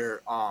like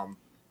their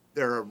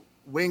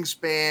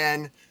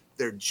wingspan,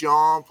 their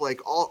jump,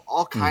 like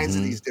all kinds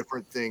of these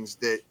different things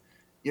that,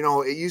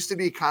 it used to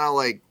be kind of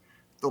like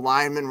the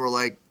linemen were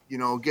like,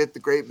 get the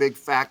great big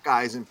fat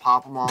guys and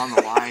pop them on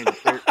the line.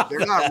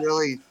 They're not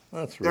really,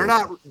 they're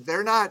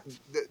not,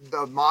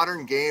 the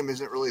modern game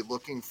isn't really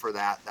looking for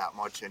that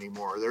much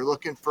anymore. They're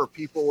looking for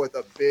people with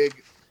a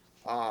big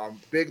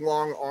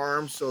long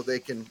arms so they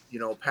can,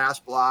 pass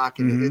block.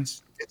 And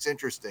it's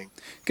interesting.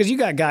 Because you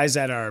got guys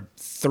that are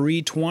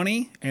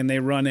 320 and they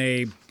run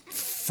a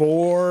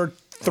 40-yard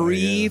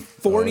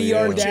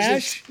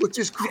dash. Which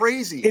is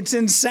crazy. It's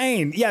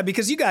insane. Yeah,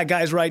 because you got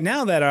guys right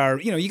now that are,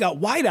 you got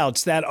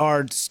wideouts that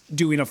are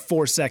doing a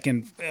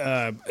 4-second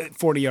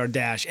 40-yard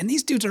dash. And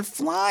these dudes are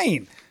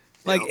flying.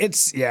 Like,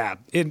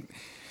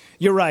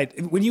 you're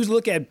right. When you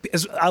look at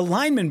a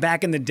lineman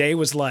back in the day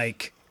was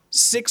like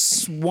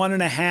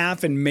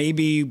 6'1.5" and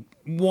maybe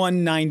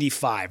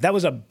 195. That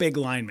was a big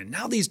lineman.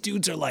 Now these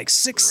dudes are like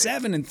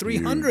 6'7" and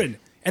 300,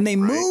 and they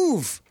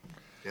move.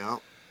 Yeah,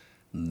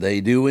 they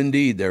do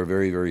indeed. They're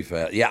very, very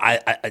fast. Yeah,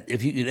 I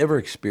if you could ever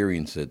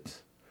experience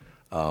it,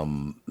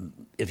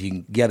 if you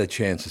can get a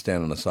chance to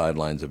stand on the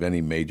sidelines of any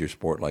major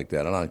sport like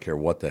that, and I don't care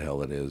what the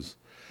hell it is,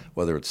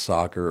 whether it's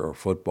soccer or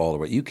football or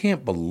what, you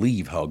can't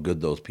believe how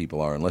good those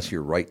people are unless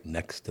you're right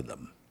next to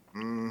them.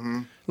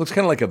 Mm-hmm. Looks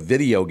kind of like a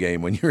video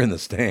game when you're in the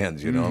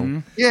stands,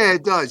 Yeah,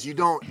 it does. You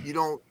don't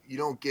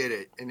get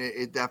it, and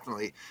it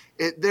definitely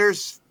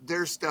there's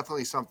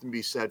definitely something to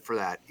be said for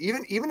that.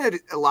 Even at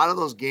a lot of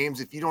those games,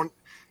 if you're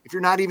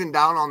not even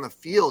down on the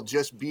field,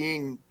 just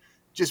being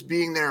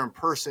there in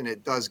person,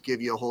 it does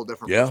give you a whole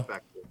different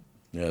perspective.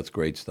 Yeah, it's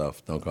great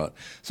stuff. Don't call it.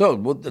 So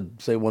we'll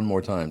say one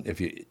more time: if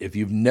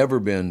you've never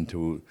been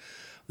to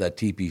that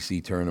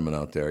TPC tournament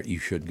out there, you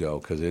should go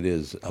because it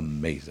is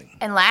amazing.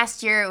 And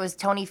last year it was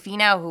Tony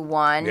Finau who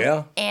won.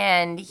 Yeah.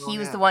 And he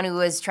was the one who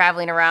was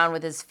traveling around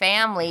with his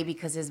family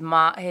because his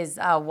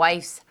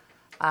wife's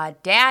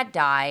dad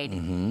died,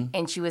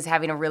 and she was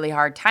having a really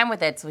hard time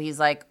with it. So he's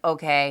like,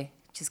 okay,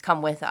 just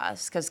come with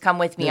us, because come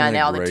with me on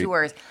all the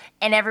tours.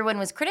 And everyone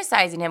was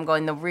criticizing him,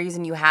 going, the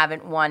reason you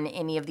haven't won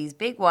any of these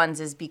big ones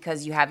is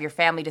because you have your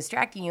family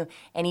distracting you.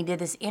 And he did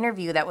this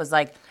interview that was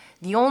like,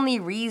 the only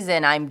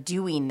reason I'm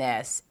doing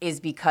this is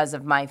because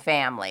of my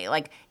family.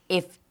 Like,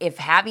 if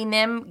having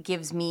them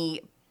gives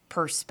me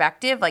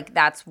perspective, like,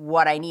 that's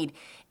what I need.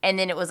 And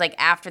then it was like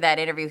after that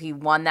interview, he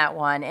won that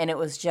one, and it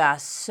was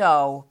just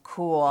so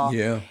cool.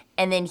 Yeah.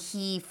 And then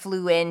he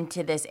flew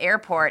into this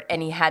airport,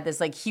 and he had this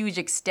like huge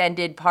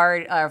extended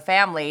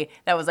family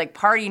that was like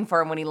partying for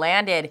him when he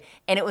landed.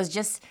 And it was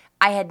just,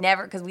 I had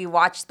never, because we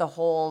watched the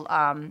whole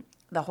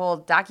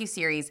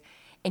docuseries,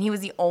 and he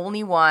was the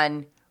only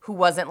one who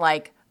wasn't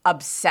like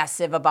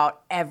obsessive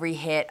about every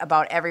hit,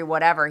 about every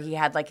whatever. He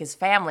had like his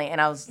family,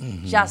 and I was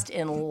just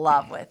in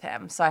love with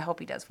him. So I hope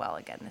he does well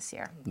again this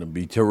year. It'll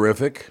be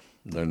terrific.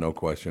 There's no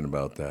question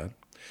about that.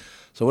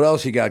 So what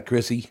else you got,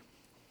 Chrissy?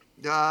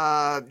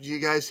 Did you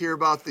guys hear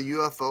about the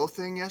UFO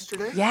thing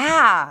yesterday?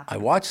 Yeah. I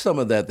watched some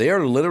of that. They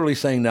are literally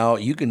saying now,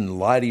 you can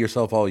lie to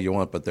yourself all you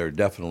want, but they're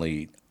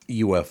definitely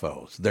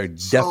UFOs. They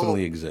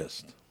definitely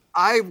exist.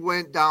 I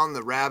went down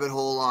the rabbit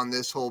hole on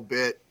this whole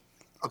bit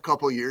a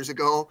couple years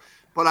ago,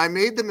 but I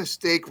made the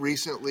mistake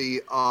recently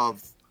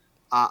of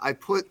I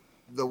put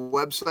the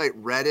website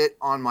Reddit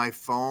on my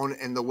phone,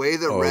 and the way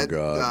the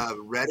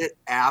Reddit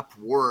app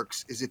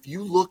works is if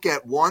you look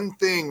at one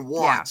thing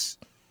once,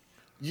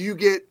 you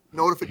get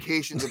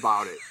notifications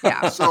about it.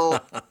 Yeah. So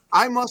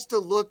I must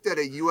have looked at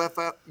a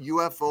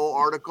UFO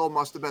article,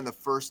 must have been the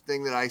first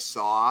thing that I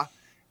saw.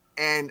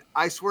 And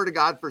I swear to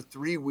God, for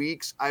 3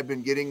 weeks, I've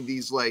been getting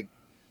these like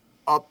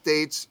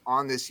updates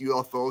on this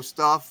UFO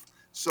stuff.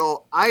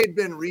 So I had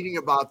been reading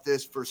about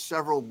this for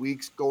several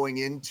weeks going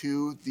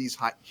into these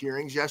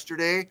hearings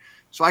yesterday.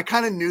 So I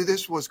kind of knew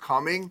this was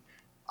coming.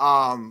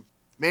 Man,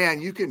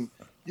 you can.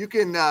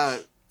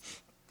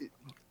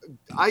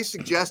 I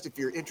suggest if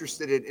you're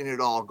interested in it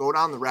all, go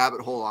down the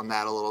rabbit hole on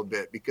that a little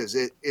bit, because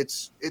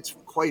it's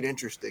quite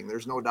interesting.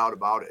 There's no doubt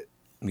about it.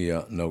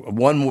 Yeah, no.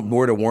 One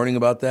word of warning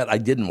about that. I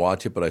didn't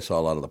watch it, but I saw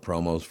a lot of the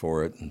promos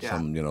for it and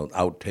some,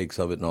 outtakes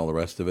of it and all the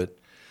rest of it.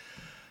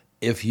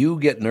 If you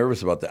get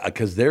nervous about that,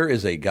 because there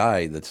is a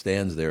guy that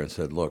stands there and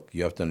said, look,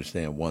 you have to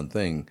understand one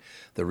thing.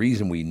 The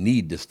reason we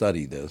need to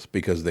study this,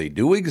 because they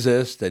do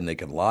exist and they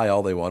can lie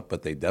all they want,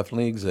 but they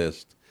definitely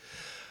exist.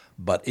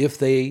 But if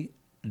they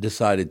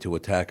decided to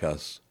attack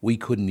us, we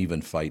couldn't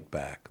even fight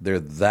back. They're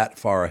that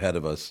far ahead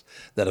of us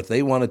that if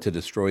they wanted to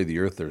destroy the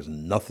earth, there's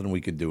nothing we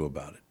could do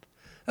about it.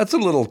 That's a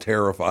little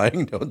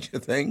terrifying, don't you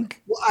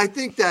think? Well, I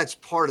think that's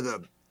part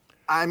of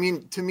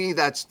to me,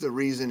 that's the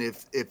reason,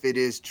 if it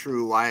is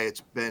true, why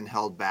it's been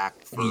held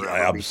back forever.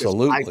 Yeah,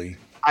 absolutely.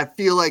 I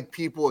feel like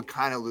people would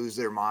kind of lose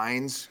their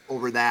minds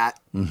over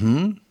that,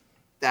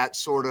 that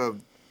sort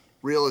of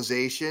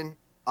realization.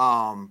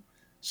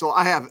 So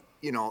I have,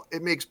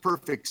 it makes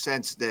perfect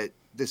sense that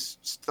this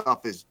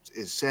stuff is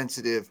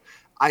sensitive.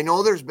 I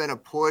know there's been a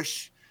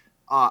push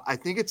I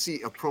think it's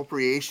the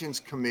Appropriations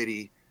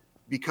Committee,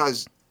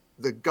 because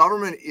the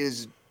government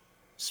is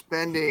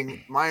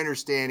spending, my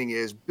understanding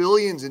is,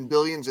 billions and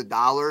billions of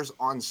dollars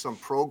on some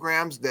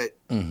programs that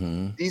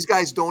these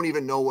guys don't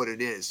even know what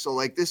it is. So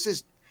like this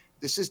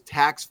is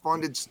tax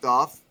funded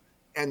stuff,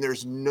 and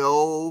there's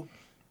no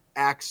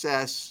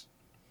access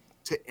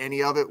to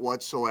any of it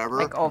whatsoever.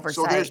 Like oversight,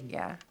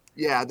 so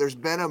there's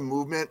been a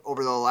movement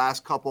over the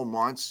last couple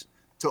months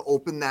to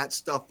open that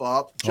stuff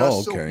up,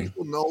 just so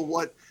people know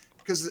what,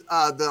 because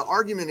the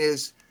argument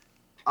is,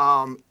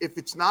 if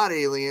it's not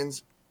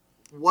aliens,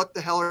 what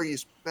the hell are you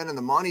spending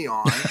the money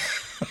on?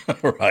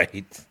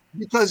 Right.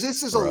 Because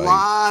this is a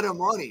lot of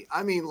money.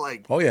 I mean,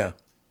 like,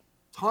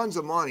 tons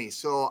of money.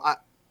 So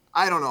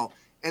I don't know.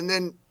 And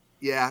then,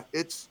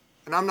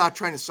 and I'm not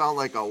trying to sound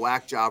like a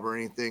whack job or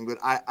anything, but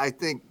I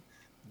think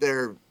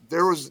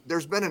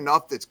there's been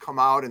enough that's come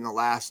out in the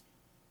last,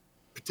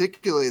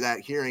 particularly that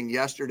hearing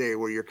yesterday,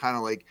 where you're kind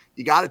of like,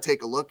 you got to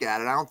take a look at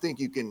it. I don't think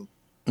you can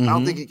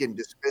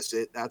dismiss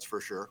it. That's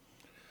for sure.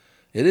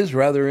 It is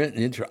rather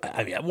interesting.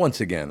 I mean,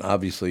 once again,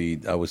 obviously,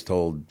 I was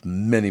told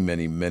many,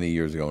 many, many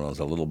years ago when I was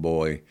a little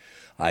boy,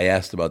 I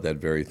asked about that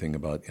very thing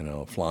about,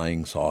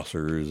 flying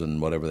saucers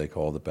and whatever they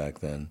called it back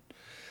then.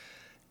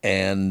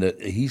 And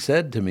he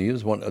said to me,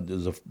 it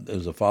was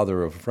a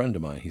father of a friend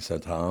of mine, he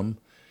said, Tom,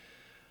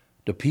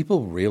 do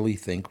people really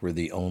think we're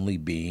the only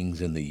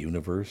beings in the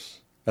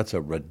universe? That's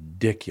a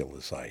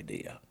ridiculous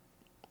idea.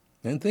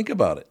 And think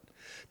about it.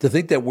 To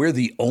think that we're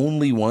the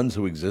only ones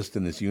who exist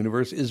in this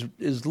universe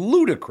is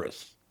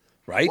ludicrous,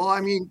 right? Well,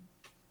 I mean,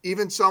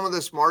 even some of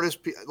the smartest,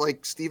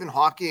 like Stephen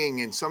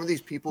Hawking and some of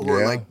these people who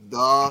are like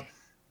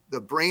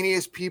the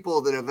brainiest people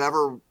that have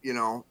ever,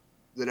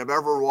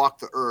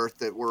 walked the earth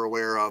that we're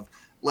aware of,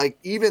 like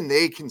even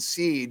they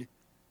concede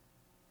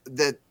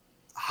that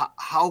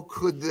how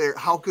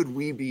could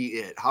we be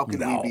it? How could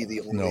we be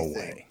the only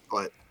thing? Way.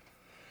 But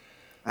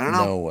I don't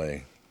know. No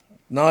way.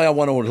 Now I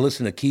want to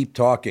listen to Keep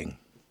Talking.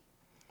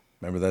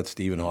 Remember that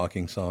Stephen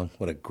Hawking song?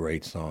 What a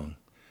great song.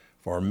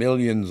 For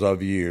millions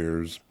of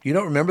years. You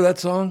don't remember that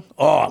song?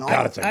 Oh, no.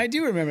 God, I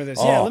do remember this.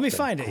 Yeah, let me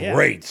find it. Yeah.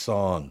 Great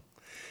song.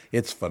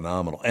 It's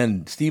phenomenal.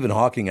 And Stephen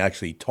Hawking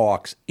actually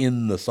talks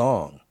in the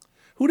song.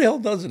 Who the hell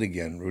does it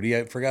again, Rudy?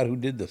 I forgot who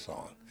did the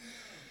song.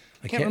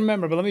 I can't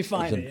remember, but let me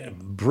find it. It's a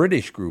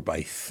British group,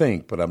 I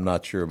think, but I'm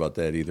not sure about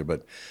that either.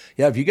 But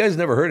yeah, if you guys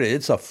never heard it,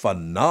 it's a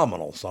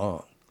phenomenal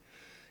song.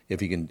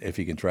 If you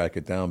can track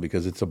it down,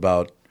 because it's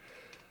about,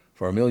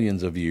 for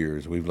millions of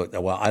years, we've looked.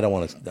 Well, I don't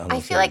want to. I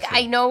feel like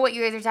I know what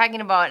you guys are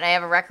talking about, and I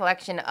have a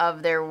recollection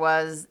of there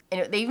was.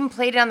 And they even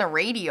played it on the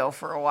radio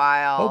for a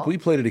while. Oh, we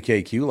played it at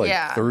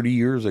KQ 30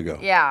 years ago.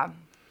 Yeah,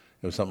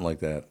 it was something like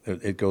that.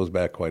 It goes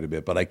back quite a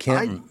bit, but I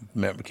can't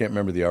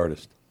remember the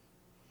artist.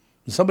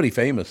 Somebody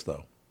famous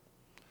though.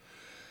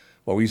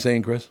 What were you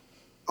saying, Chris?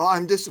 Oh,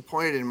 I'm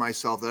disappointed in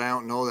myself that I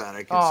don't know that.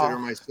 I consider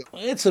myself.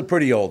 It's a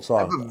pretty old song.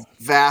 I have a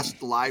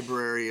vast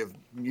library of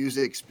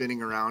music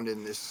spinning around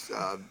in this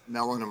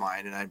melon of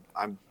mine,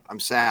 and I'm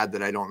sad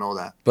that I don't know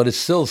that. But it's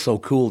still so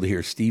cool to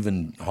hear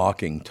Stephen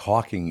Hawking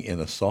talking in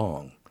a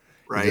song,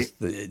 right?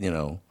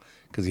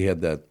 Because he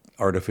had that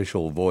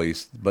artificial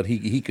voice, but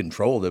he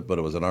controlled it, but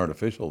it was an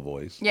artificial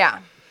voice.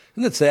 Yeah.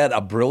 Isn't it sad? A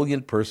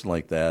brilliant person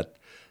like that,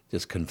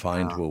 just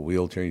confined to a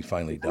wheelchair. He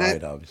finally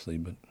died, obviously,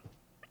 but.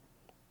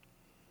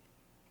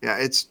 Yeah,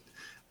 it's.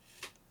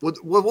 What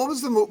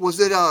was was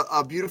it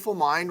a Beautiful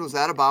Mind? Was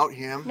that about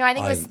him? No, I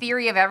think it was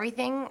Theory of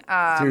Everything.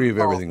 Theory of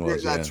Everything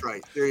was, that's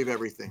right. Theory of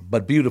Everything.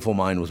 But Beautiful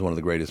Mind was one of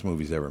the greatest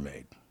movies ever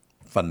made.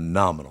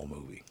 Phenomenal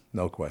movie,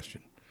 no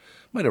question.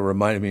 Might have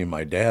reminded me of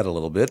my dad a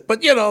little bit, but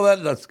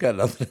that's got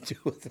nothing to do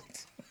with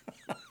it.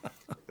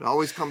 It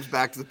always comes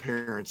back to the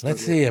parents.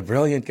 Let's see, a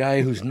brilliant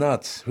guy who's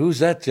nuts. Who's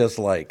that just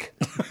like?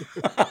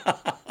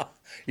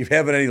 You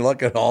having any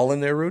luck at all in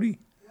there, Rudy?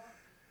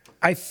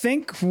 I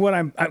think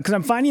because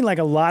I'm finding like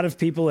a lot of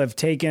people have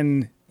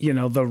taken,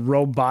 the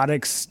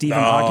robotic Stephen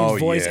Hawking's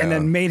voice and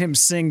then made him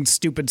sing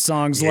stupid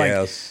songs like,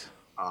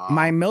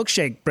 my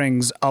milkshake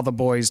brings all the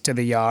boys to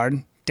the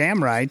yard.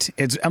 Damn right.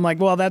 I'm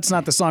like, well, that's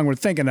not the song we're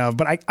thinking of,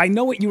 but I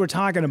know what you were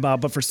talking about,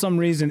 but for some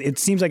reason it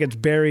seems like it's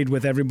buried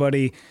with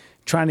everybody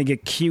trying to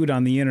get cute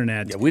on the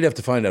internet. Yeah, we'd have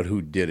to find out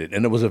who did it.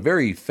 And it was a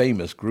very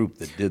famous group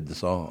that did the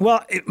song.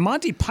 Well,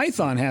 Monty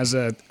Python has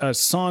a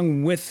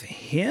song with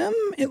him,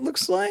 it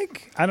looks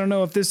like. I don't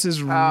know if this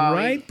is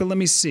right, but let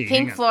me see.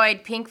 Pink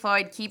Floyd, Keep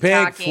Talking.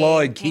 Pink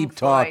Floyd, Keep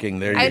Talking.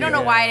 There you go. I don't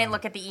know why I didn't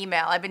look at the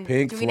email. I've been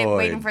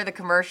waiting for the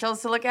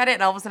commercials to look at it,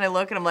 and all of a sudden I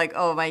look and I'm like,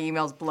 oh, my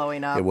email's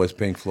blowing up. It was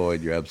Pink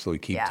Floyd. You're absolutely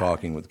Keep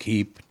Talking with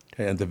Keep.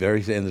 And at the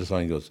very end of the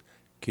song, he goes,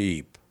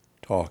 Keep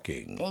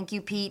Talking. Thank you,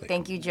 Pete.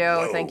 Thank you,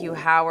 Joe. Whoa. Thank you,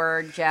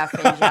 Howard, Jeff,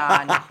 and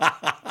John.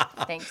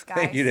 Thanks, guys.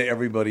 Thank you to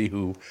everybody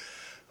who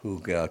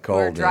called.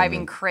 We're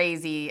driving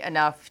crazy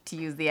enough to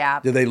use the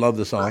app. Did they love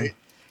the song? Right.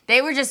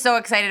 They were just so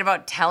excited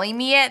about telling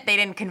me it, they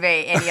didn't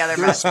convey any other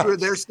message.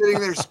 They're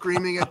sitting there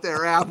screaming at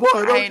their app.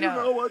 Why don't you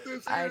know what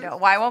this is? I know.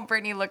 Why won't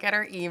Brittany look at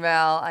her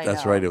email?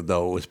 That's right,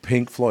 though. It was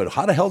Pink Floyd.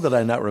 How the hell did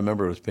I not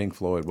remember it was Pink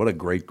Floyd? What a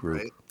great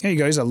group. Right. Here you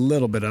go. Here's a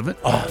little bit of it.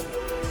 Oh.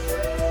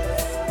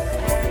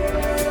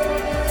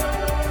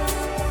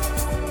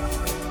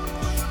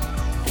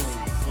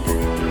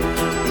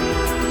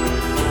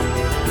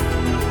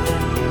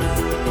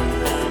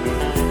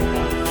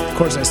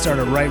 course, I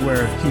started right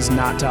where he's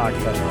not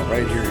talking.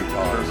 Right here he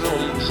talks. For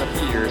millions of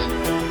years,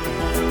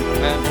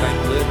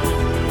 mankind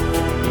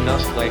lived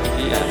just like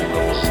the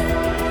animals.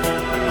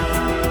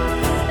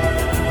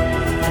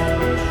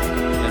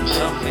 And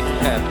something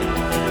happened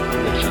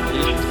which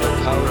unleashed the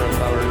power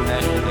of our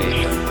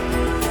imagination.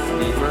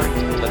 We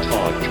learned to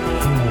talk.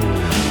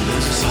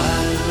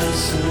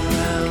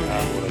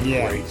 What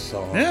a great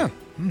song. Yeah.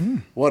 Mm-hmm.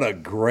 What a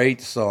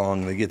great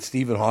song. They get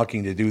Stephen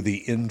Hawking to do the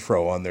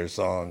intro on their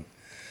song.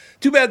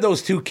 Too bad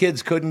those two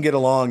kids couldn't get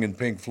along in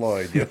Pink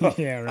Floyd. You know?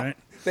 Yeah, right.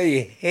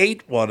 They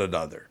hate one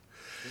another.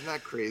 Isn't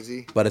that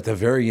crazy? But at the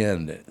very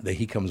end,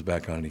 he comes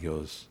back on and he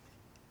goes,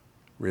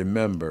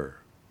 remember,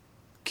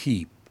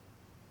 keep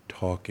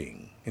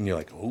talking. And you're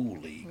like,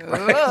 holy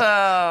crap.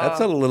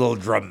 That's a little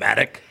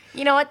dramatic.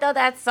 You know what, though?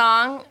 That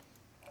song,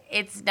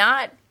 it's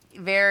not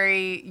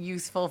very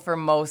useful for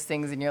most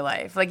things in your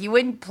life. Like, you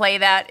wouldn't play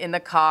that in the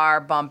car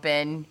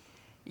bumping.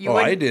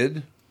 I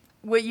did.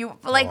 Would you,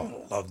 like...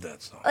 Oh, I love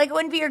that song. Like, it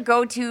wouldn't be your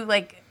go-to,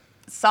 like,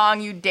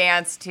 song you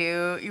dance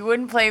to. You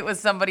wouldn't play it with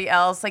somebody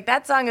else. Like,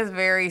 that song is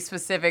very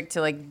specific to,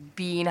 like,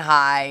 being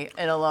high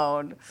and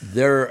alone.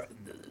 The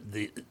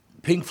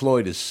Pink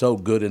Floyd is so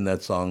good in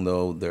that song,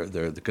 though.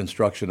 The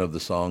construction of the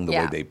song, the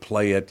way they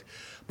play it.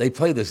 They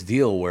play this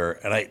deal where,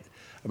 and I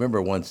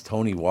remember once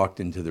Tony walked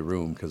into the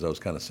room because I was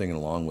kind of singing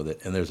along with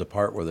it, and there's a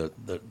part where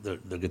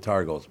the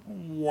guitar goes,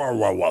 wah,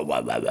 wah, wah, wah,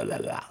 wah, wah,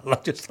 wah, wah,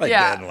 just like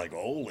that, and like,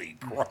 holy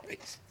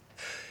Christ.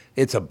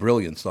 It's a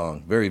brilliant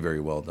song. Very, very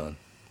well done.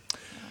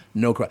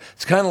 No cry.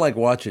 It's kind of like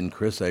watching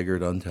Chris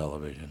Egert on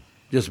television.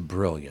 Just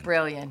brilliant.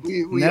 Brilliant.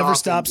 We Never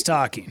stops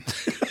talking.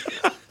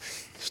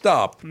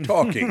 Stop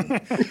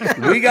talking.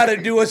 We got to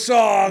do a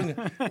song.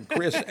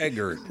 Chris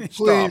Egert,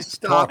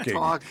 stop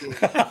talking.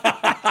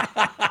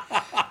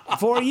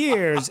 For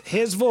years,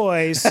 his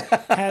voice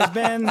has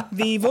been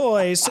the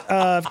voice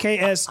of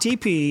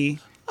KSTP,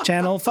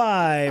 Channel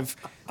 5.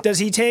 Does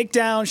he take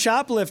down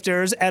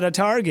shoplifters at a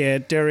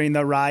Target during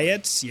the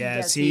riots?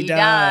 Yes, he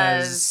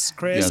does.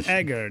 Chris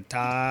Egert,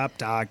 top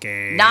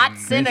talking. Not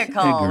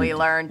cynical, we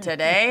learned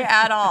today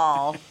at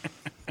all.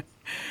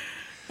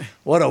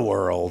 What a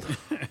world.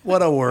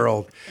 What a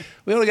world.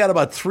 We only got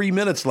about 3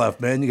 minutes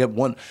left, man. You got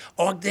one.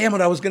 Oh, damn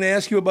it. I was going to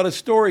ask you about a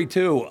story,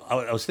 too.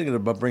 I was thinking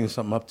about bringing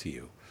something up to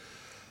you.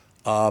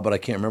 But I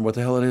can't remember what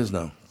the hell it is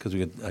now. Because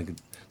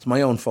it's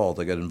my own fault.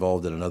 I got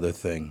involved in another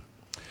thing.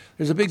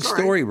 There's a big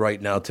story right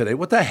now today.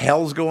 What the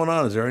hell's going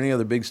on? Is there any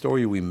other big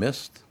story we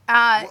missed?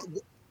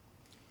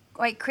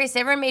 Wait, Chris,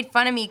 everyone made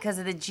fun of me because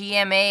of the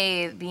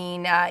GMA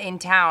being in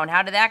town.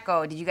 How did that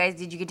go? Did you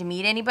get to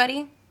meet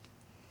anybody?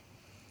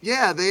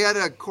 Yeah, they had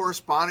a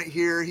correspondent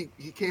here. He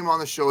came on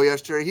the show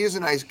yesterday. He's a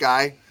nice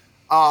guy.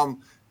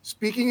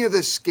 Speaking of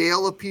the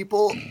scale of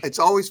people, it's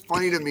always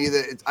funny to me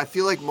that I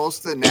feel like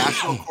most of the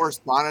national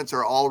correspondents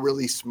are all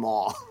really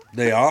small.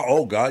 They are?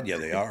 Oh, God, yeah,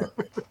 they are.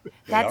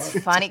 That's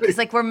funny, because,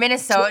 like, we're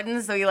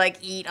Minnesotans, so we, like,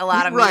 eat a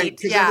lot of right, meat.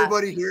 because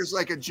everybody here is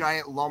like a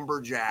giant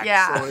lumberjack.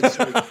 Yeah. So it's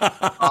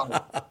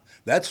like,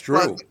 that's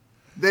true.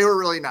 They were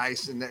really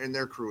nice, and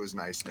their crew was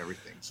nice and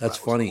everything. So that's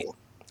funny.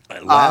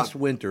 Cool. Last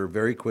winter,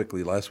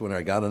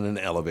 I got on an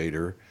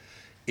elevator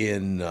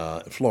in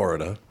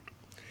Florida,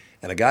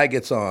 and a guy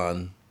gets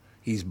on.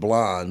 He's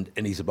blonde,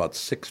 and he's about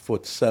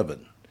 6'7".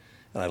 And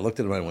I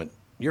looked at him and I went,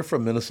 "You're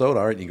from Minnesota,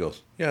 aren't you?" He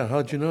goes, "Yeah,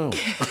 how'd you know?"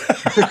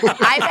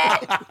 I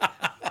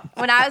met,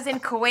 when I was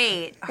in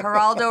Kuwait,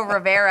 Geraldo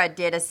Rivera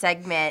did a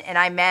segment, and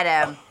I met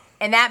him.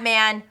 And that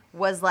man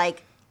was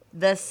like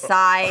the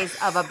size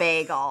of a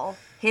bagel.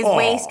 His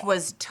waist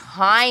was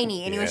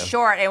tiny, and he was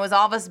short, and it was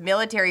all of us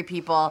military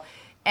people.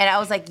 And I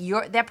was like,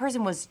 that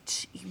person was,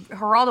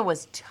 Geraldo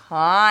was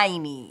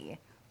tiny.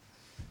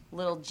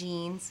 Little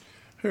jeans.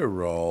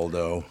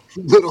 Geraldo.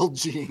 Little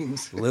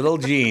jeans. Little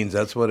jeans,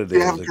 that's what it is.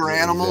 You have your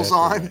animals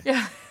on?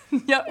 Yeah.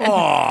 Yep.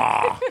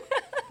 Aw,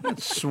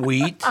 that's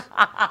sweet.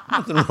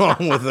 Nothing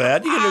wrong with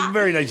that. You get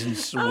very nice and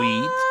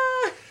sweet.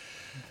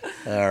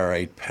 All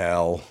right,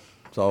 pal.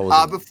 It's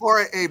always before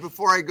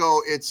I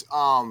go, it's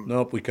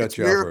nope, we cut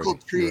you Miracle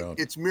off. Treat.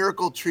 It's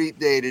Miracle Treat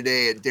Day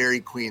today at Dairy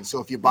Queen. So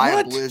if you buy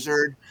a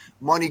Blizzard,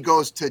 money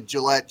goes to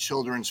Gillette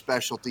Children's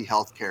Specialty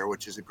Healthcare,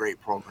 which is a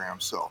great program.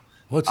 So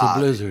what's a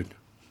Blizzard?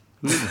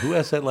 Who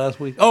asked that last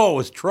week? Oh, it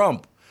was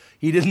Trump.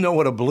 He didn't know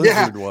what a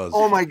blizzard was.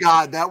 Oh my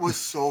God, that was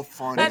so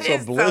funny. That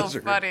is so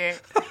funny.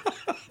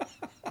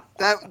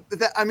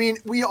 That I mean,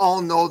 we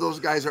all know those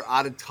guys are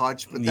out of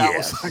touch, but that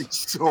was like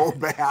so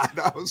bad.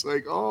 I was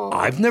like, oh.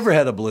 I've never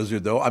had a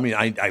blizzard though. I mean,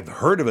 I've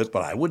heard of it,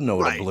 but I wouldn't know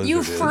what a blizzard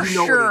is. You for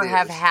sure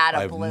have had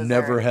a blizzard. I've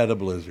never had a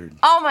blizzard.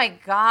 Oh my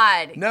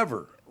God.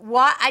 Never.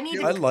 What? I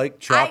like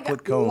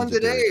chocolate cones. One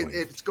today.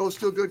 It goes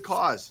to a good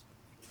cause.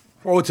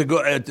 Oh, it's a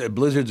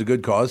blizzard's a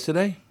good cause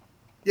today?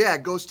 Yeah,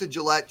 it goes to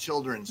Gillette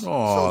Children's.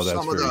 Oh, so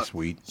that's very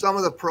sweet. Some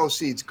of the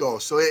proceeds go.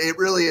 So it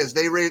really is.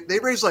 They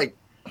raise like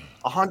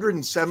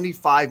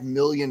 $175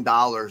 million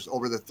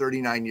over the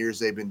 39 years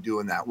they've been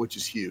doing that, which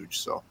is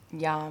huge. So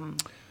yum.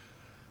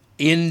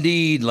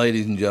 Indeed,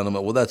 ladies and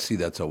gentlemen. Well, that's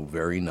a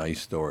very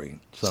nice story.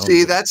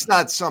 See, that's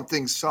not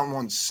something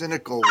someone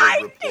cynical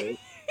would report.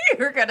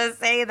 You're going to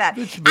say that.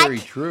 It's very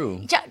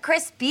true.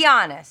 Chris, be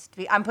honest.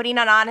 I'm putting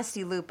an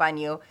honesty loop on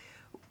you.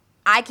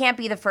 I can't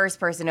be the first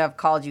person to have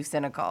called you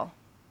cynical.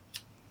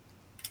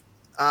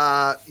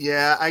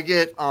 Yeah, I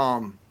get,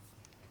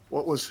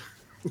 what was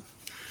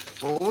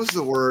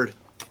the word?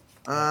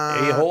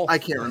 A-hole? I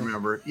can't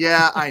remember.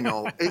 Yeah, I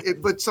know.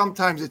 But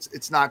sometimes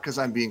it's not because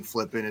I'm being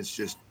flippant. It's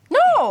just.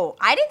 No,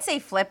 I didn't say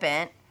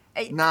flippant.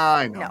 No,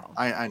 I know. No.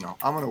 I know.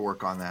 I'm going to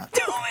work on that.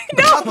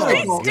 No,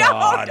 please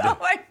don't. Oh,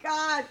 my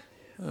God.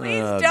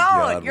 Please don't.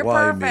 God. You're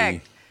Why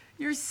perfect. me?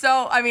 You're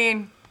so,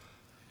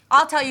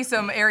 I'll tell you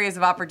some areas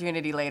of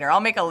opportunity later. I'll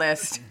make a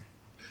list.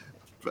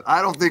 But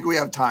I don't think we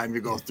have time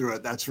to go through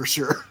it. That's for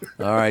sure.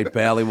 All right,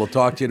 Pally. We'll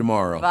talk to you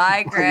tomorrow.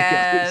 Bye,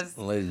 Chris.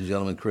 Ladies and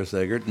gentlemen, Chris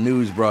Egert.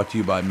 News brought to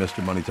you by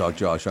Mr. Money Talk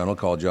Josh Arnold.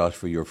 Call Josh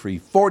for your free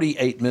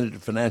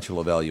 48-minute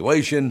financial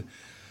evaluation.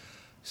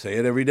 Say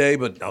it every day,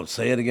 but I'll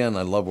say it again.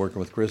 I love working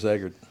with Chris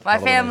Egert. My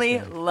family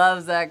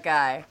loves that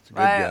guy. It's a good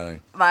guy.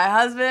 My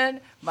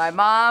husband, my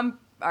mom,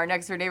 our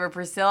next door neighbor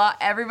Priscilla,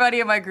 everybody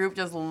in my group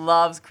just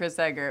loves Chris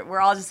Egert. We're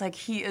all just like,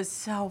 he is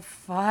so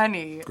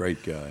funny.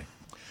 Great guy.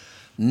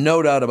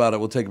 No doubt about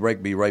it. We'll take a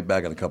break. Be right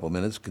back in a couple of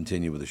minutes.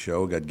 Continue with the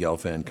show. Got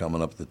Gelfand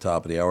coming up at the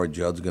top of the hour.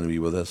 Judd's going to be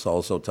with us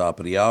also top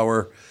of the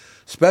hour.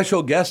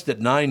 Special guest at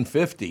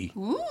 9:50.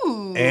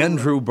 Ooh.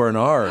 Andrew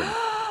Barnard.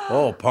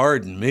 Oh,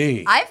 pardon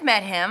me. I've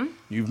met him.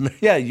 You've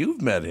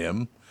met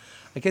him.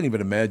 I can't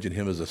even imagine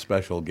him as a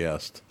special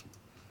guest.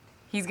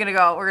 He's going to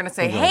go, we're going to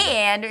say, hey,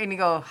 Andrew, and you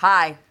go,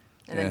 hi,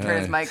 and then turn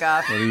his mic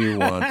off. What do you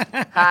want?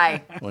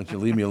 Hi. Why don't you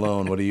leave me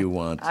alone? What do you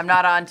want? I'm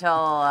not on till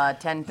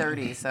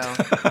 10:30, so.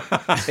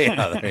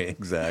 Yeah,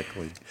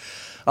 exactly.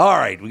 All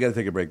right, we got to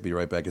take a break. Be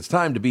right back. It's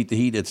time to beat the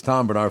heat. It's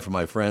Tom Barnard from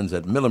my friends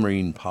at Miller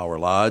Marine Power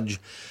Lodge,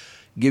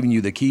 giving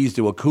you the keys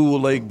to a cool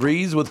lake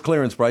breeze with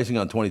clearance pricing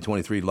on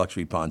 2023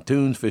 luxury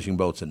pontoons, fishing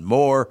boats, and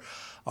more.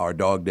 Our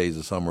dog days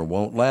of summer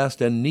won't last,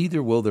 and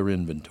neither will their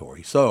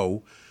inventory.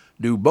 So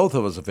do both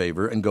of us a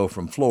favor and go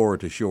from floor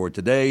to shore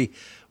today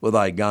with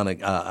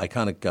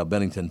iconic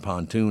Bennington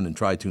pontoon and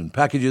tri-toon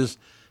packages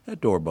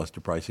at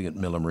doorbuster pricing at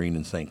Miller Marine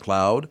in St.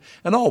 Cloud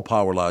and all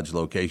Power Lodge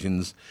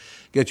locations.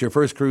 Get your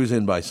first cruise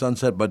in by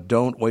sunset, but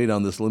don't wait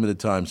on this limited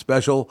time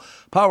special.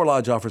 Power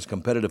Lodge offers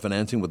competitive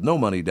financing with no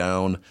money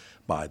down.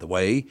 By the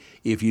way,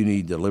 if you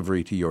need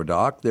delivery to your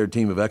dock, their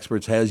team of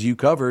experts has you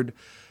covered.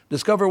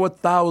 Discover what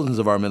thousands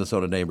of our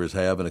Minnesota neighbors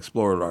have and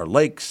explore our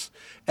lakes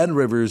and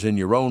rivers in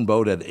your own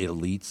boat at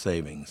elite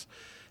savings.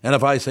 And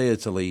if I say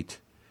it's elite,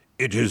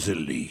 it is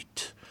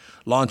elite.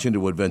 Launch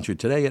into adventure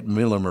today at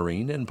Miller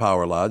Marine and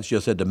Power Lodge.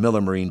 Just head to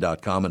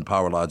millermarine.com and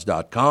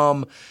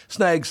powerlodge.com.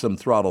 Snag some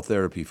throttle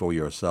therapy for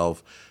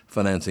yourself.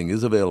 Financing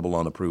is available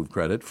on approved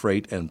credit.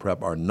 Freight and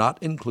prep are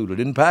not included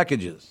in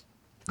packages.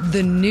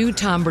 The new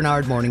Tom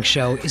Barnard Morning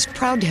Show is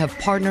proud to have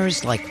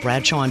partners like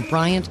Bradshaw &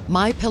 Bryant,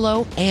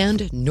 MyPillow,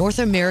 and North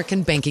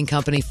American Banking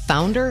Company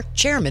founder,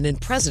 chairman,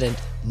 and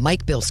president,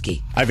 Mike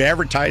Bilski. I've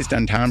advertised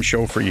on Tom's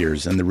show for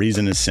years, and the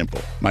reason is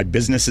simple. My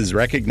business is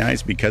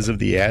recognized because of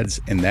the ads,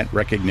 and that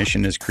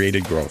recognition has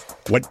created growth.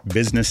 What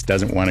business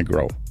doesn't want to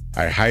grow?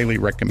 I highly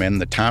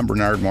recommend the Tom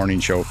Barnard Morning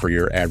Show for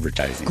your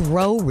advertising.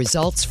 Grow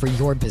results for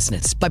your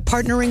business by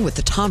partnering with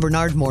the Tom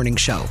Barnard Morning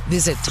Show.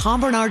 Visit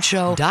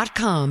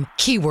TomBarnardShow.com,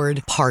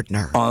 keyword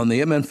partner. On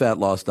the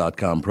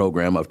MNFatLoss.com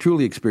program, I've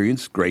truly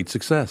experienced great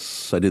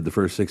success. I did the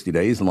first 60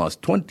 days and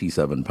lost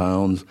 27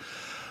 pounds.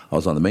 I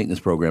was on the maintenance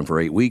program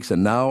for 8 weeks,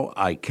 and now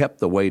I kept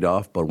the weight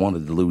off but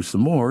wanted to lose some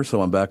more,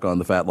 so I'm back on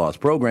the fat loss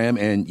program,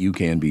 and you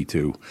can be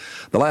too.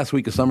 The last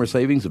week of summer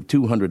savings of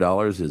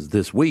 $200 is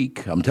this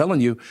week. I'm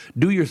telling you,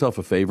 do yourself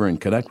a favor and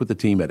connect with the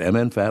team at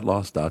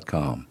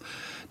mnfatloss.com.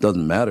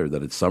 Doesn't matter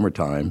that it's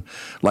summertime.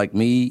 Like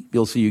me,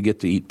 you'll see you get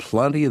to eat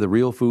plenty of the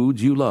real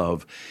foods you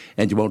love,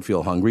 and you won't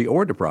feel hungry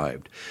or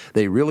deprived.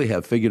 They really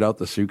have figured out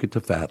the secret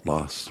to fat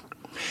loss.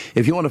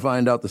 If you want to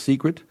find out the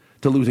secret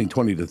to losing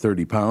 20 to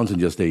 30 pounds in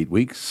just 8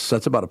 weeks.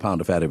 That's about a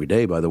pound of fat every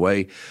day, by the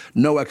way.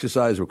 No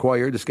exercise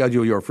required. To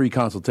schedule your free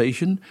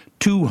consultation,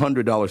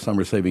 $200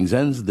 summer savings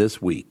ends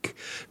this week.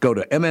 Go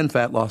to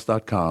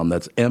mnfatloss.com.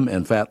 That's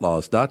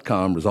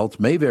mnfatloss.com. Results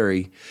may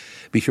vary.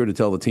 Be sure to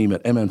tell the team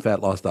at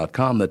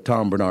mnfatloss.com that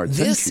Tom Barnard sent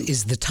you. This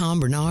is the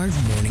Tom Barnard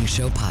Morning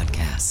Show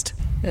podcast.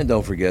 And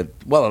don't forget,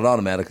 well, it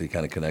automatically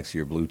kind of connects to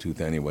your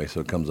Bluetooth anyway, so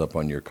it comes up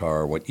on your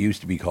car. What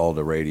used to be called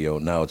a radio,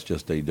 now it's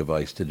just a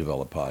device to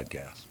develop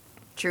podcasts.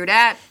 True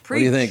dat. Preach. What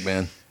do you think,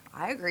 man?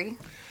 I agree.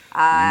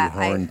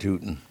 Horn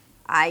tootin'.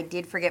 I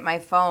did forget my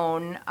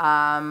phone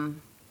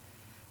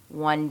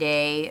one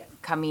day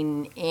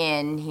coming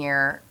in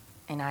here,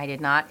 and I did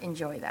not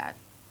enjoy that.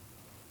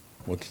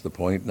 What's the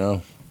point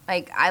now?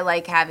 I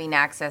like having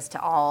access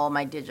to all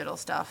my digital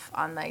stuff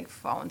on my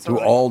phone.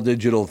 So all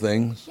digital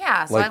things?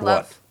 Yeah. So like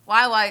what?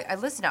 I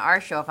listen to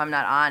our show if I'm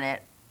not on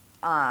it,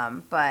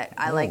 but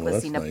I like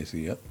listening that's nice of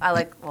you.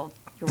 Well,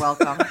 you're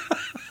welcome.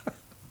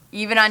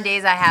 Even on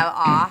days I have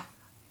off,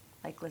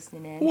 like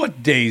listening in.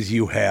 What days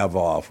you have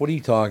off? What are you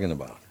talking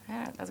about?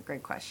 Yeah, that's a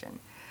great question.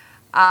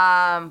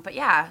 But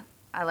yeah,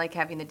 I like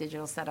having the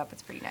digital setup.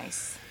 It's pretty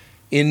nice.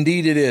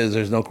 Indeed it is.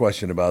 There's no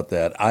question about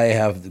that. I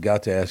have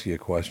got to ask you a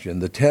question.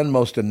 The 10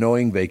 most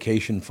annoying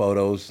vacation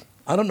photos.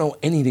 I don't know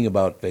anything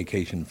about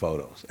vacation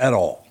photos at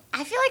all.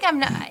 I feel like I'm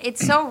not.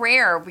 It's so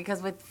rare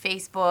because with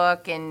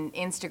Facebook and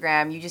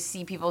Instagram, you just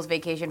see people's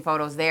vacation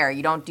photos there.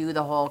 You don't do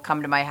the whole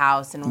come to my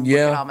house and look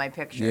at all my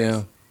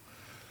pictures.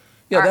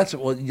 Yeah, that's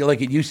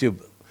like it used to.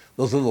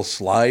 Those little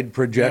slide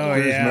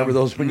projectors. Remember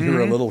those when you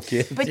were a little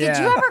kid? But did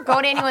you ever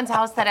go to anyone's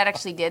house that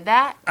actually did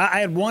that? I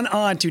had one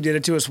aunt who did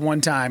it to us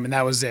one time, and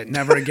that was it.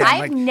 Never again.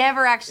 I've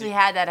never actually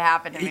had that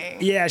happen to me.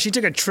 Yeah, she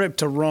took a trip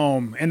to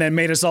Rome and then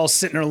made us all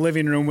sit in her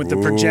living room with the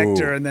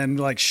projector and then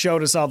like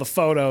showed us all the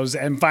photos.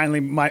 And finally,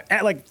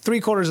 at like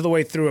 3/4 of the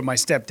way through it, my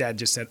stepdad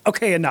just said,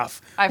 "Okay,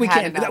 enough.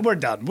 We're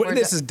done.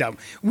 This is dumb.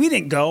 We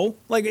didn't go.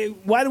 Like,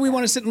 why do we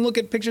want to sit and look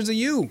at pictures of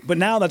you? But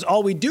now that's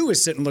all we do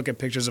is sit and look at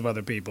pictures of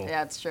other people."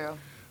 Yeah, it's true.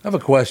 I have a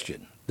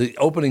question. The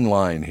opening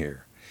line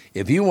here.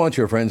 If you want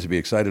your friends to be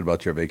excited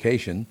about your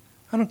vacation,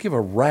 I don't give a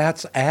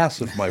rat's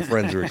ass if my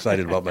friends are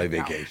excited about my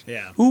vacation.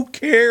 Yeah. Who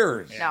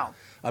cares? No.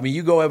 I mean,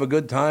 you go have a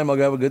good time, I'll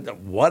go have a good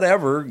time.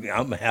 Whatever.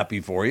 I'm happy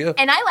for you.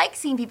 And I like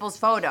seeing people's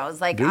photos.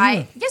 Like,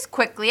 just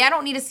quickly, I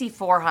don't need to see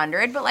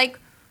 400, but like,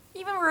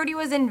 even Rudy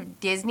was in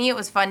Disney. It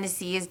was fun to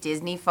see his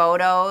Disney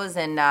photos.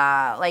 And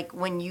like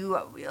when a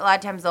lot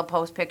of times they'll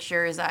post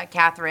pictures.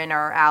 Catherine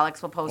or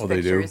Alex will post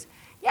pictures. They do?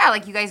 Yeah,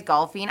 like you guys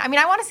golfing. I mean,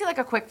 I want to see like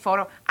a quick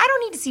photo. I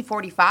don't need to see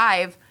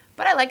 45,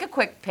 but I like a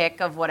quick pic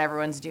of what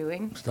everyone's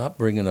doing. Stop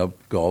bringing up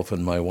golf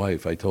and my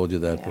wife. I told you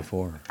that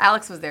before.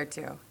 Alex was there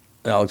too.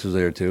 Alex was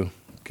there too.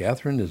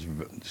 Catherine is,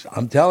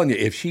 I'm telling you,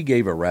 if she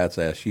gave a rat's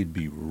ass, she'd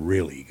be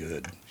really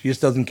good. She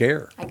just doesn't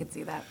care. I could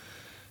see that.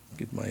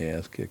 Get my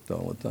ass kicked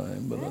all the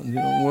time, but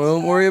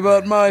don't worry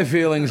about my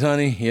feelings,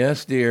 honey.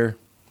 Yes, dear.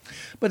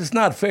 But it's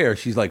not fair.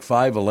 She's like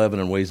 5'11"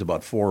 and weighs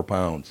about 4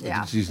 pounds.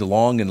 Yeah. She's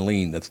long and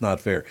lean. That's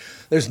not fair.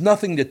 There's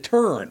nothing to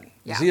turn.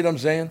 You see what I'm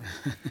saying?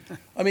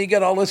 I mean, you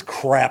got all this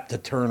crap to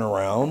turn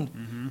around.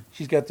 Mm-hmm.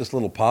 She's got this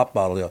little pop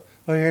bottle.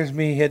 Oh, here's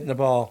me hitting the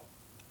ball.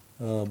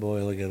 Oh,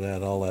 boy, look at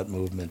that. All that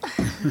movement.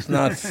 It's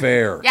not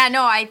fair. Yeah,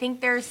 no, I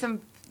think there's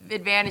some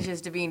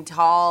advantages to being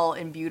tall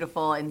and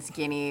beautiful and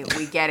skinny.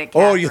 We get it,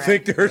 Catherine. Oh, you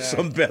think there's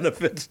some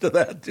benefits to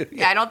that, do you?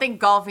 Yeah, I don't think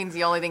golfing's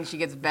the only thing she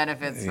gets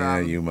benefits from. Yeah,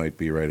 you might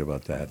be right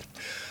about that.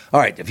 All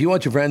right, if you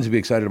want your friends to be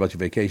excited about your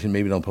vacation,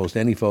 maybe don't post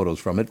any photos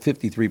from it.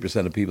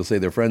 53% of people say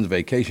their friends'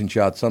 vacation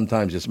shots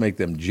sometimes just make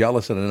them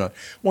jealous. And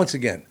once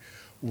again,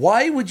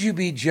 why would you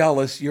be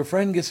jealous? Your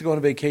friend gets to go on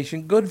a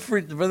vacation. Good for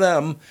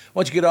them.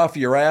 Why don't you get off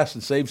your ass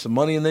and save some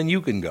money, and then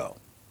you can go?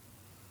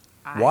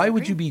 Why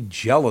would you be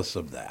jealous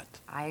of that?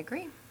 I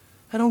agree.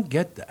 I don't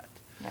get that.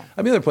 Yeah.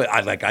 I mean,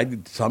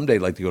 I'd someday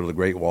like to go to the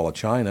Great Wall of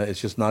China.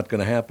 It's just not going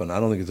to happen. I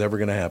don't think it's ever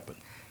going to happen.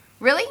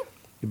 Really?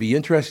 It'd be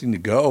interesting to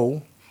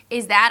go.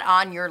 Is that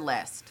on your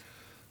list?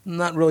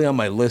 Not really on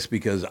my list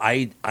because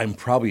I'm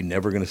probably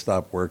never going to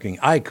stop working.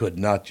 I could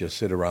not just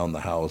sit around the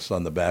house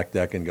on the back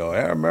deck and go,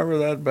 I remember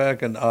that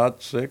back in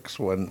 '06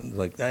 when,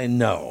 I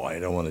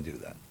don't want to do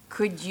that.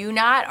 Could you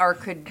not, or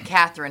could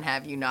Catherine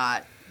have you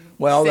not?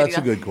 Well, that's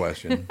a good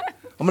question.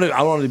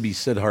 I wanted to be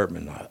Sid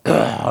Hartman.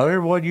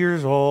 101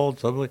 years old.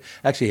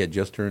 Actually, he had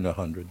just turned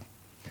 100.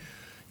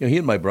 He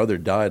and my brother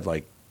died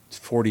like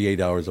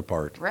 48 hours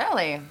apart.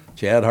 Really?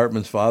 Chad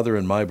Hartman's father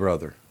and my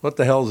brother. What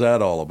the hell's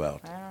that all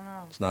about? I don't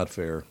know. It's not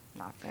fair.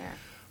 Not fair.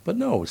 But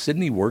no,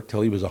 Sidney worked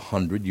till he was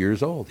 100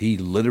 years old. He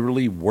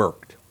literally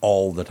worked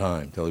all the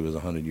time till he was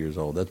 100 years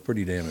old. That's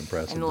pretty damn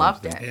impressive. And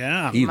loved it.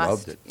 Yeah. He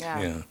loved it.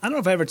 Yeah. I don't know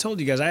if I ever told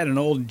you guys, I had an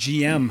old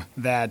GM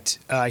that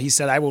he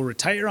said, I will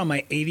retire on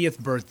my 80th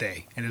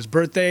birthday. And his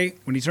birthday,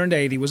 when he turned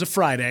 80, was a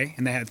Friday,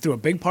 and they threw a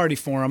big party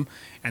for him.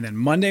 And then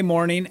Monday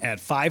morning at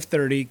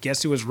 5:30,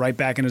 guess who was right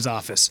back in his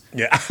office?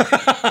 Yeah.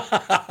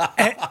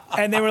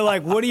 and they were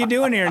like, what are you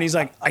doing here? And he's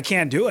like, I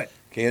can't do it.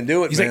 Can't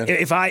do it, he's man.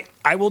 He's like,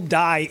 I will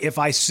die if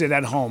I sit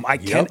at home. I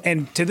can't.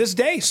 And to this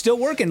day, still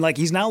working. Like,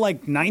 he's now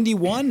like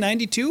 91,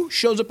 92,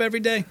 shows up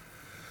every day.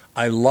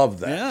 I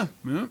love that.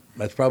 Yeah.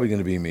 That's probably going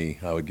to be me,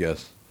 I would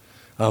guess.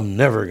 I'm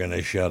never going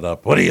to shut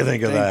up. What do you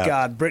think of that? Thank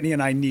God. Brittany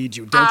and I need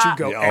you. Don't you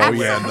go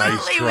anywhere. Oh, yeah,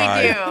 nice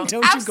try. We do.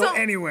 Don't you go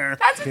anywhere.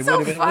 That's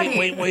so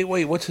funny.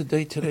 Wait. What's the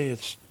date today?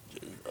 It's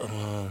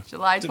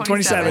July 27th.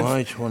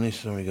 July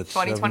 27th. We got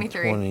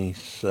 2023.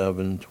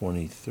 27,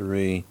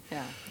 23.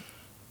 Yeah.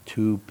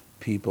 2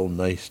 people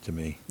nice to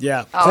me.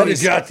 Yeah. How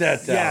did you got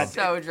that down? Yeah.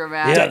 So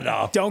dramatic. Yeah,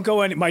 no. Don't go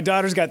any. My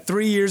daughter's got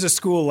 3 years of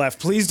school left.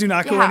 Please do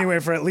not go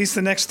anywhere for at least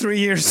the next 3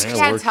 years.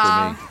 Yeah,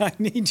 Tom. I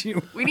need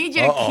you. We need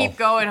you to keep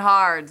going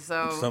hard.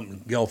 So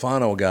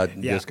Galfano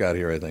just got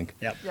here, I think.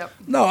 Yep.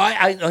 No,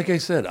 I like I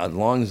said, as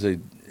long as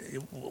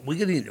we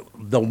get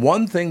the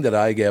one thing that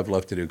I have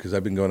left to do, because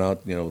I've been going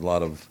out, a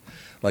lot of,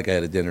 like I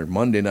had a dinner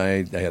Monday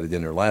night, I had a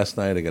dinner last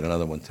night, I got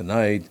another one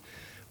tonight.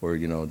 Or,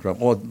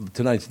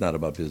 tonight's not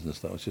about business,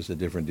 though. It's just a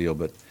different deal,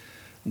 but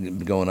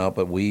going out.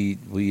 But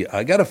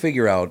I got to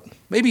figure out,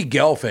 maybe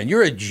Gelfand,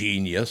 you're a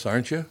genius,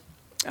 aren't you?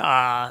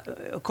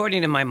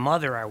 According to my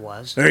mother, I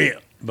was.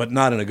 But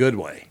not in a good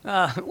way.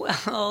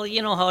 Well,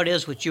 you know how it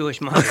is with Jewish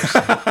mothers.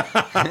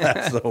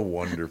 That's so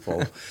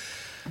wonderful.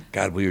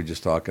 God, we were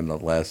just talking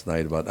last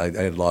night about I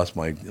had lost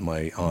my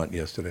aunt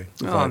yesterday.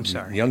 Oh, I'm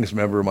sorry. The youngest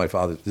member of my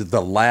father.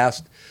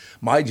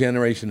 My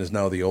generation is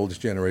now the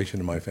oldest generation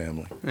in my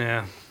family.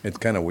 Yeah. It's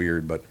kind of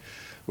weird, but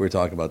we were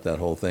talking about that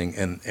whole thing.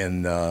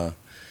 And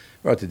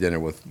we're out to dinner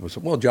with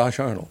Josh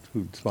Arnold,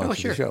 who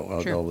sponsors the show.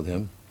 I'll go with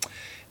him.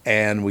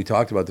 And we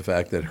talked about the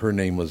fact that her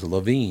name was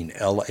Lawin,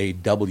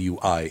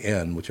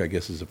 Lawin, which I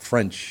guess is a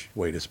French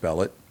way to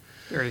spell it.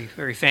 Very,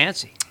 very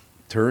fancy.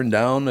 Turned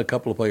down a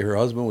couple of places. Her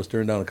husband was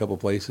turned down a couple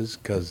of places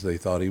because they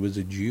thought he was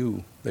a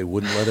Jew. They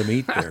wouldn't let him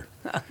eat there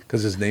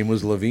because his name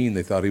was Lawin.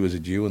 They thought he was a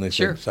Jew, and they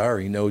said,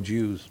 "Sorry, no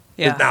Jews."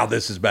 Yeah. Now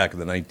this is back in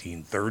the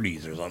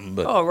 1930s or something.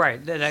 But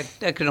right.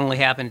 That could only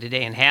happen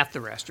today in half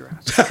the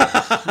restaurants.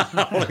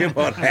 only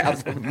about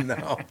half of them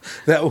now.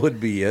 That would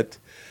be it.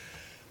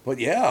 But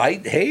yeah,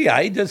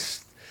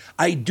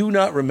 I do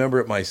not remember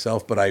it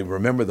myself, but I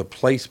remember the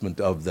placement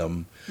of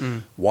them.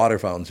 Water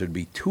fountains. There'd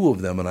be two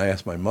of them, and I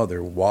asked my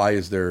mother, why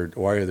are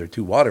there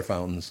two water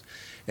fountains?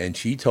 And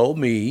she told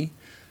me,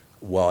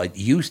 well, it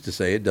used to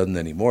say, it doesn't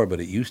anymore,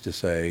 but it used to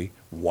say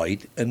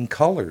white and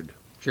colored.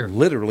 Sure.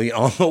 Literally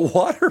on the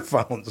water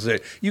fountains.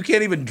 You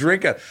can't even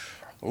drink it.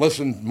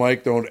 Listen,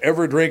 Mike, don't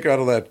ever drink out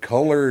of that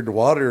colored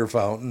water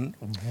fountain.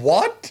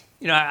 What?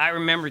 You know, I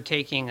remember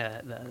taking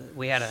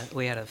we had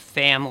a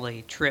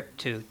family trip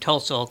to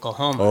Tulsa,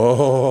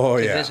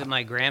 Oklahoma to visit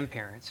my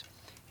grandparents.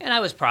 And I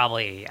was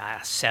probably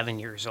 7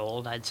 years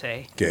old, I'd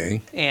say.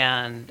 Okay.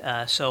 And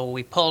so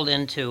we pulled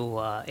into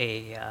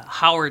a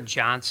Howard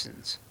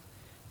Johnson's.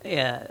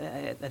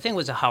 I think it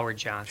was a Howard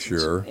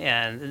Johnson's. Sure.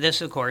 And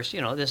this, of course,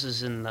 this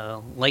is in the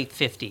late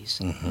 50s.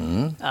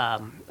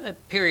 Mm-hmm. A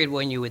period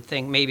when you would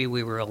think maybe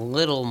we were a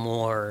little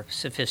more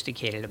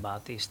sophisticated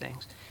about these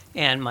things.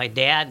 And my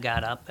dad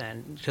got up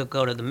and to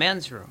go to the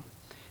men's room.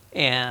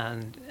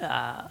 And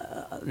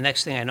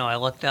next thing I know, I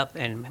looked up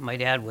and my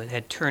dad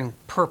had turned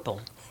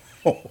purple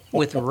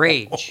with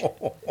rage.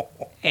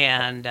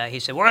 And he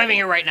said, "We're leaving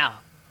here right now.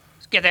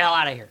 Let's get the hell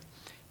out of here."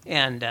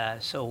 And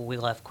so we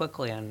left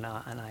quickly, and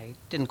I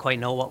didn't quite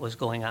know what was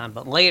going on.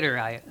 But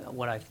later,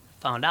 what I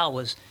found out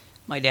was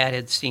my dad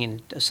had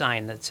seen a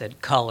sign that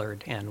said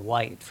colored and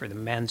white for the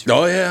men's room.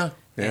 Oh, yeah.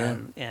 Yeah.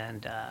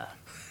 And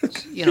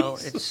it's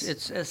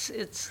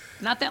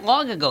not that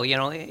long ago.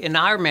 In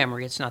our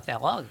memory, it's not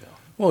that long ago.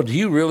 Well, do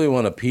you really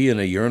want to pee in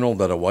a urinal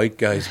that a white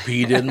guy's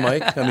peed in,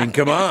 Mike? I mean,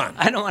 come on.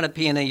 I don't want to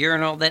pee in a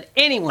urinal that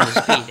anyone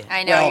has peed in.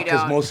 I know you don't.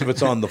 Because most of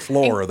it's on the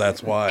floor,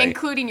 that's why.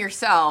 Including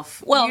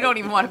yourself. Well, you don't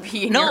even want to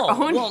pee in your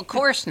own. Well, of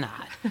course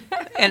not.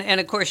 and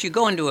of course, you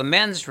go into a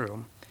men's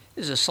room.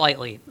 This is a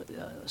slightly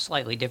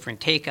different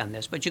take on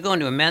this, but you go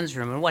into a men's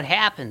room, and what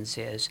happens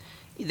is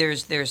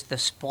there's the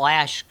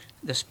splash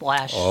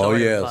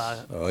quantity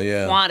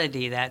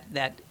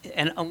that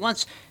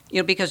once.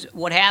 Because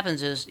what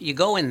happens is you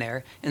go in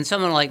there and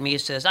someone like me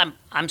says, I'm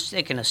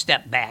taking a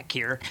step back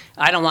here.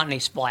 I don't want any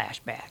splash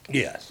back.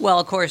 Yes. Well,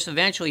 of course,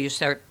 eventually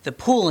the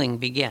pooling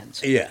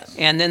begins. Yes.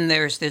 And then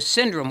there's this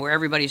syndrome where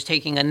everybody's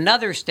taking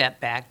another step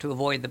back to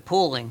avoid the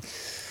pooling.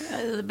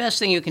 The best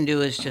thing you can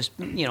do is just,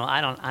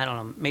 I don't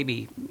know,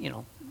 maybe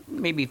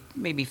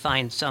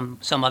find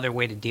some other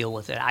way to deal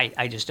with it.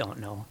 I just don't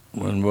know.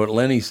 And what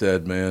Lenny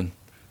said, man,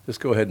 just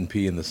go ahead and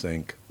pee in the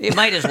sink. It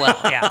might as well,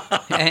 yeah.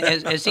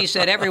 As he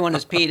said, everyone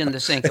has peed in the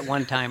sink at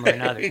one time or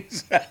another.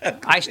 Exactly.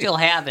 I still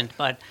haven't,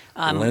 but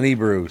Lenny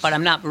Bruce. But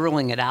I'm not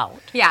ruling it out.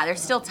 Yeah,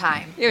 there's still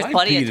time. There's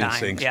plenty of time. I've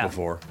peed in sinks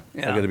before.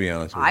 Yeah. I got to be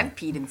honest with you. I've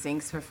peed in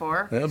sinks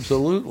before.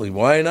 Absolutely.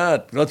 Why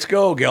not? Let's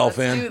go, Gelfand.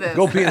 Let's do this.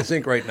 Go pee in the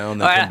sink right now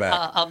and then come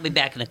back. I'll be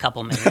back in a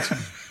couple minutes.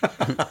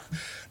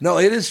 No,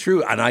 it is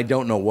true, and I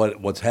don't know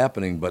what's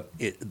happening, but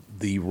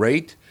the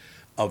rate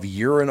of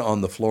urine on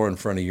the floor in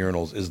front of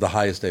urinals is the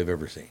highest I've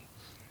ever seen.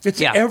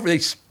 They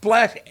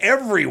splash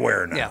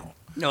everywhere now. Yeah.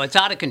 No, it's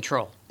out of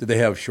control. Do they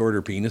have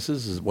shorter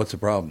penises? What's the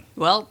problem?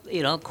 Well,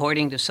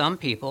 according to some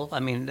people, I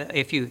mean,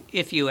 if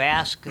you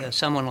ask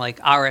someone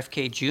like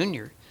RFK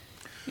Jr.,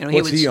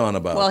 what's he on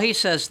about? Well, he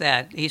says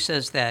that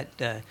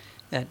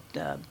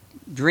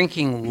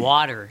drinking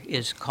water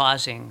is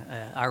causing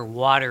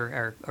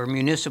our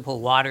municipal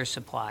water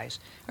supplies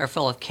are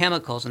full of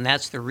chemicals, and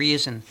that's the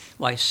reason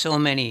why so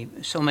many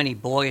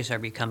boys are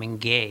becoming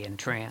gay and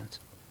trans.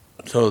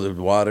 So the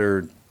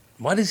water.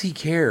 Why does he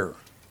care?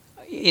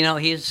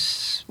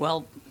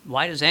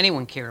 Why does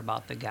anyone care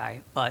about the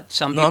guy? But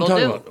some I'm people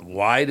talking do. About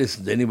why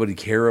does anybody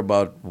care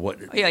about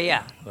what?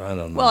 Yeah. I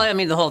don't know. Well, I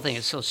mean, the whole thing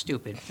is so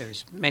stupid.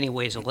 There's many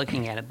ways of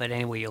looking at it, but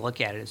any way you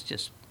look at it, it's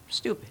just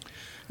stupid.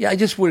 Yeah, I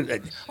just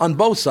would, on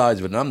both sides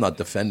of it, and I'm not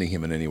defending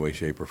him in any way,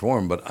 shape, or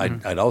form, but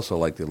I'd also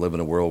like to live in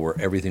a world where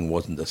everything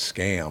wasn't a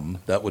scam.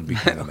 That would be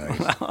kind of nice.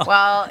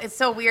 Well, it's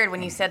so weird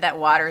when you said that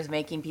water is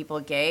making people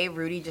gay.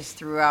 Rudy just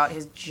threw out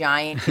his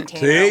giant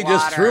container of water.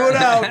 Just threw it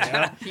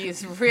out.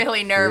 He's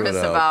really nervous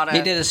about it.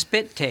 He did a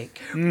spit take.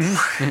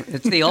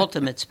 It's the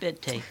ultimate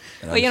spit take.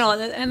 But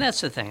and that's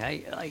the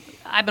thing.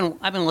 I've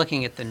been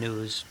looking at the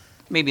news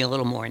maybe a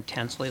little more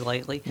intensely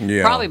lately.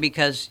 Yeah. Probably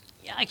because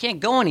I can't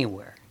go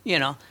anywhere. You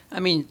know,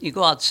 I mean, you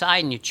go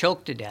outside and you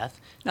choke to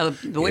death. Now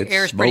the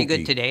air is pretty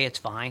good today; it's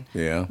fine.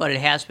 Yeah. But it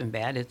has been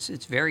bad. It's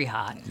very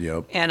hot.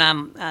 Yep. And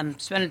I'm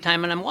spending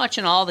time and I'm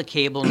watching all the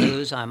cable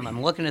news.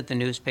 I'm looking at the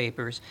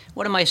newspapers.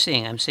 What am I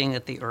seeing? I'm seeing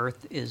that the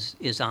earth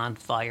is on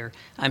fire.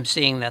 I'm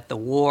seeing that the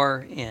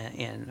war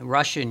in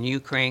Russia and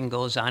Ukraine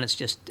goes on. It's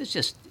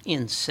just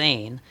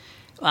insane.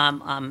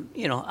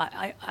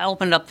 I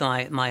opened up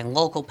my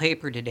local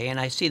paper today, and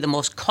I see the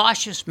most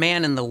cautious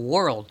man in the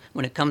world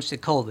when it comes to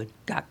COVID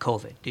got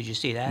COVID. Did you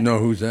see that? No,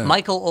 who's that?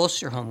 Michael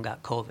Osterholm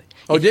got COVID.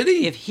 Oh, did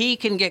he? If he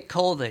can get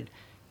COVID,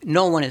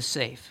 no one is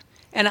safe.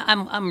 And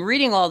I'm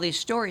reading all these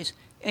stories,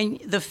 and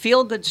the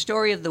feel-good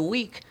story of the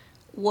week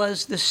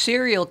was the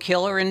serial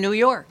killer in New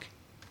York.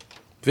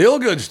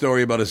 Feel-good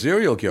story about a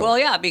serial killer. Well,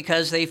 yeah,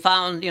 because they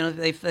found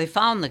they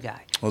found the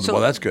guy.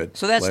 Well, that's good.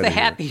 So that's the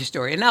happy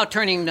story. And now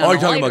turning you're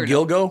talking about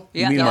Gilgo?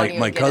 Yeah. You mean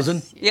my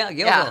cousin? Yeah,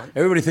 Gilgo. Yeah.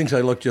 Everybody thinks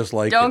I look just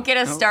like him. Don't get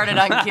us started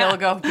on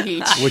Gilgo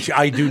Beach. Which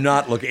I do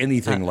not look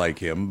anything like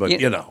him, but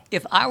you know.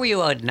 If I were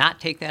you, I would not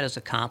take that as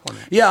a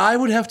compliment. Yeah, I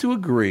would have to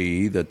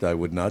agree that I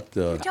would not.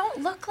 You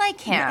don't look like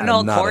him.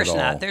 No, of Not course at all.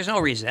 not. There's no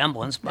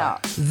resemblance.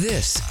 But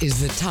This is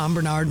the Tom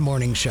Barnard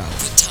Morning Show.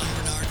 The Tom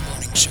Barnard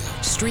Morning Show.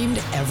 Streamed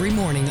every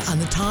morning on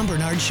the Tom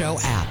Barnard Show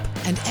app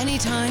and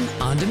anytime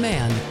on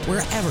demand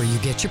wherever you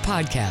get your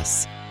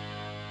podcasts.